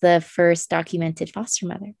was the first documented foster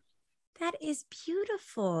mother. That is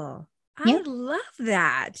beautiful. I love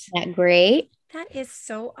that. Isn't that great? That is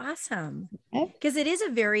so awesome. Because it is a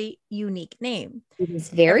very unique name. It is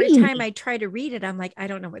very Every time I try to read it, I'm like, I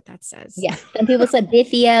don't know what that says. Yeah. Some people say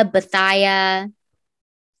Bithia, Bethia.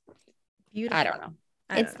 Beautiful. I don't know.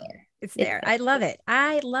 It's there. I love it.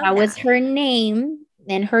 I love that. Was her name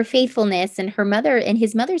and her faithfulness and her mother and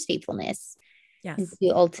his mother's faithfulness. Yes. And to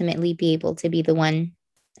ultimately be able to be the one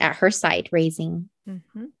at her side raising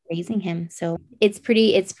him. So it's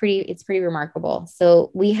pretty remarkable. So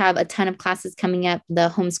we have a ton of classes coming up. The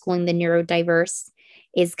Homeschooling the Neurodiverse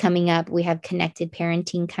is coming up. We have connected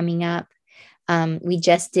parenting coming up. We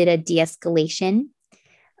just did a de-escalation.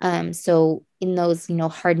 So in those,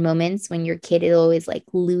 hard moments when your kid is always like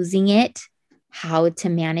losing it, how to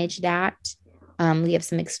manage that. We have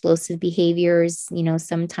some explosive behaviors.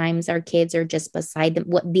 Sometimes our kids are just beside them.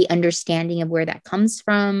 What the understanding of where that comes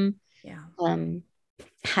from. Yeah.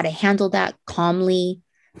 How to handle that calmly,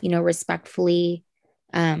 respectfully.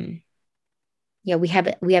 Yeah, we have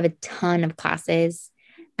a ton of classes.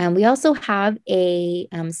 And we also have a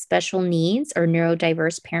special needs or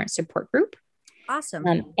neurodiverse parent support group.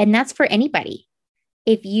 Awesome. And that's for anybody.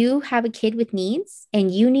 If you have a kid with needs and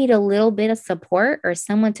you need a little bit of support or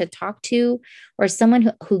someone to talk to or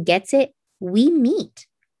someone who gets it, we meet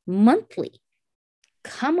monthly.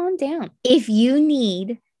 Come on down. If you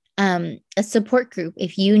need a support group,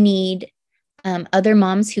 if you need other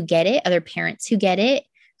moms who get it, other parents who get it,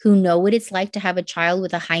 who know what it's like to have a child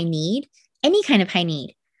with a high need, any kind of high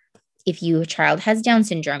need. If your child has Down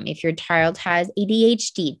syndrome, if your child has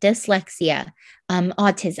ADHD, dyslexia,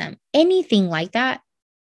 autism, anything like that,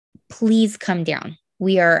 please come down.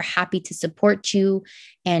 We are happy to support you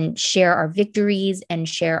and share our victories and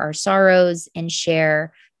share our sorrows and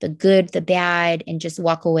share the good, the bad, and just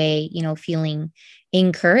walk away, feeling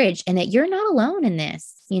encouraged and that you're not alone in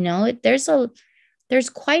this. There's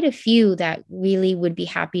quite a few that really would be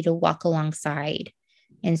happy to walk alongside.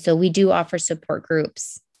 And so we do offer support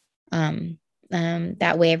groups.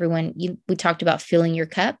 That way everyone, we talked about filling your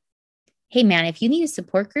cup. Hey man, if you need a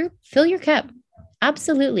support group, fill your cup.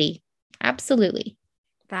 Absolutely. Absolutely.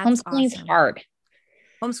 That's Homeschooling is awesome. hard.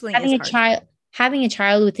 Homeschooling is hard. Having a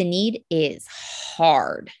child with a need is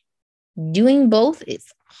hard. Doing both is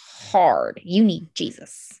hard. You need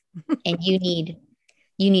Jesus and you need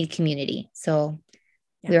community. So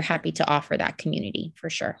we're happy to offer that community for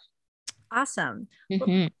sure. Awesome. Mm-hmm.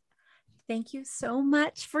 Well, thank you so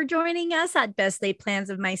much for joining us at Best Laid Plans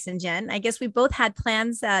of Mice and Jen. I guess we both had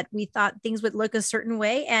plans that we thought things would look a certain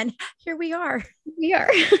way, and here we are. We are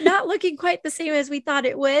not looking quite the same as we thought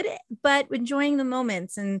it would, but enjoying the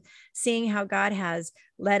moments and seeing how God has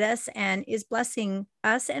led us and is blessing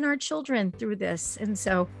us and our children through this. And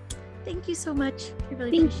so thank you so much. I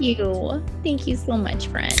really appreciate it. Thank you so much,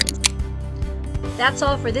 friend. That's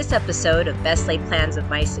all for this episode of Best Laid Plans of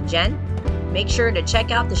Mice and Jen. Make sure to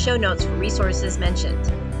check out the show notes for resources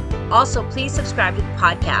mentioned. Also, please subscribe to the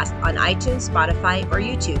podcast on iTunes, Spotify, or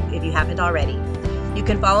YouTube if you haven't already. You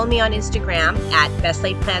can follow me on Instagram at Best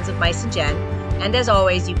Laid Plans of Mice and Jen. And as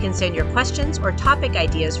always, you can send your questions or topic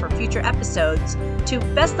ideas for future episodes to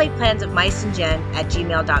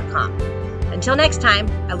bestlaidplansofmiceandjen@gmail.com. Until next time,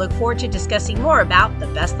 I look forward to discussing more about the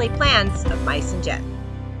Best Laid Plans of Mice and Jen.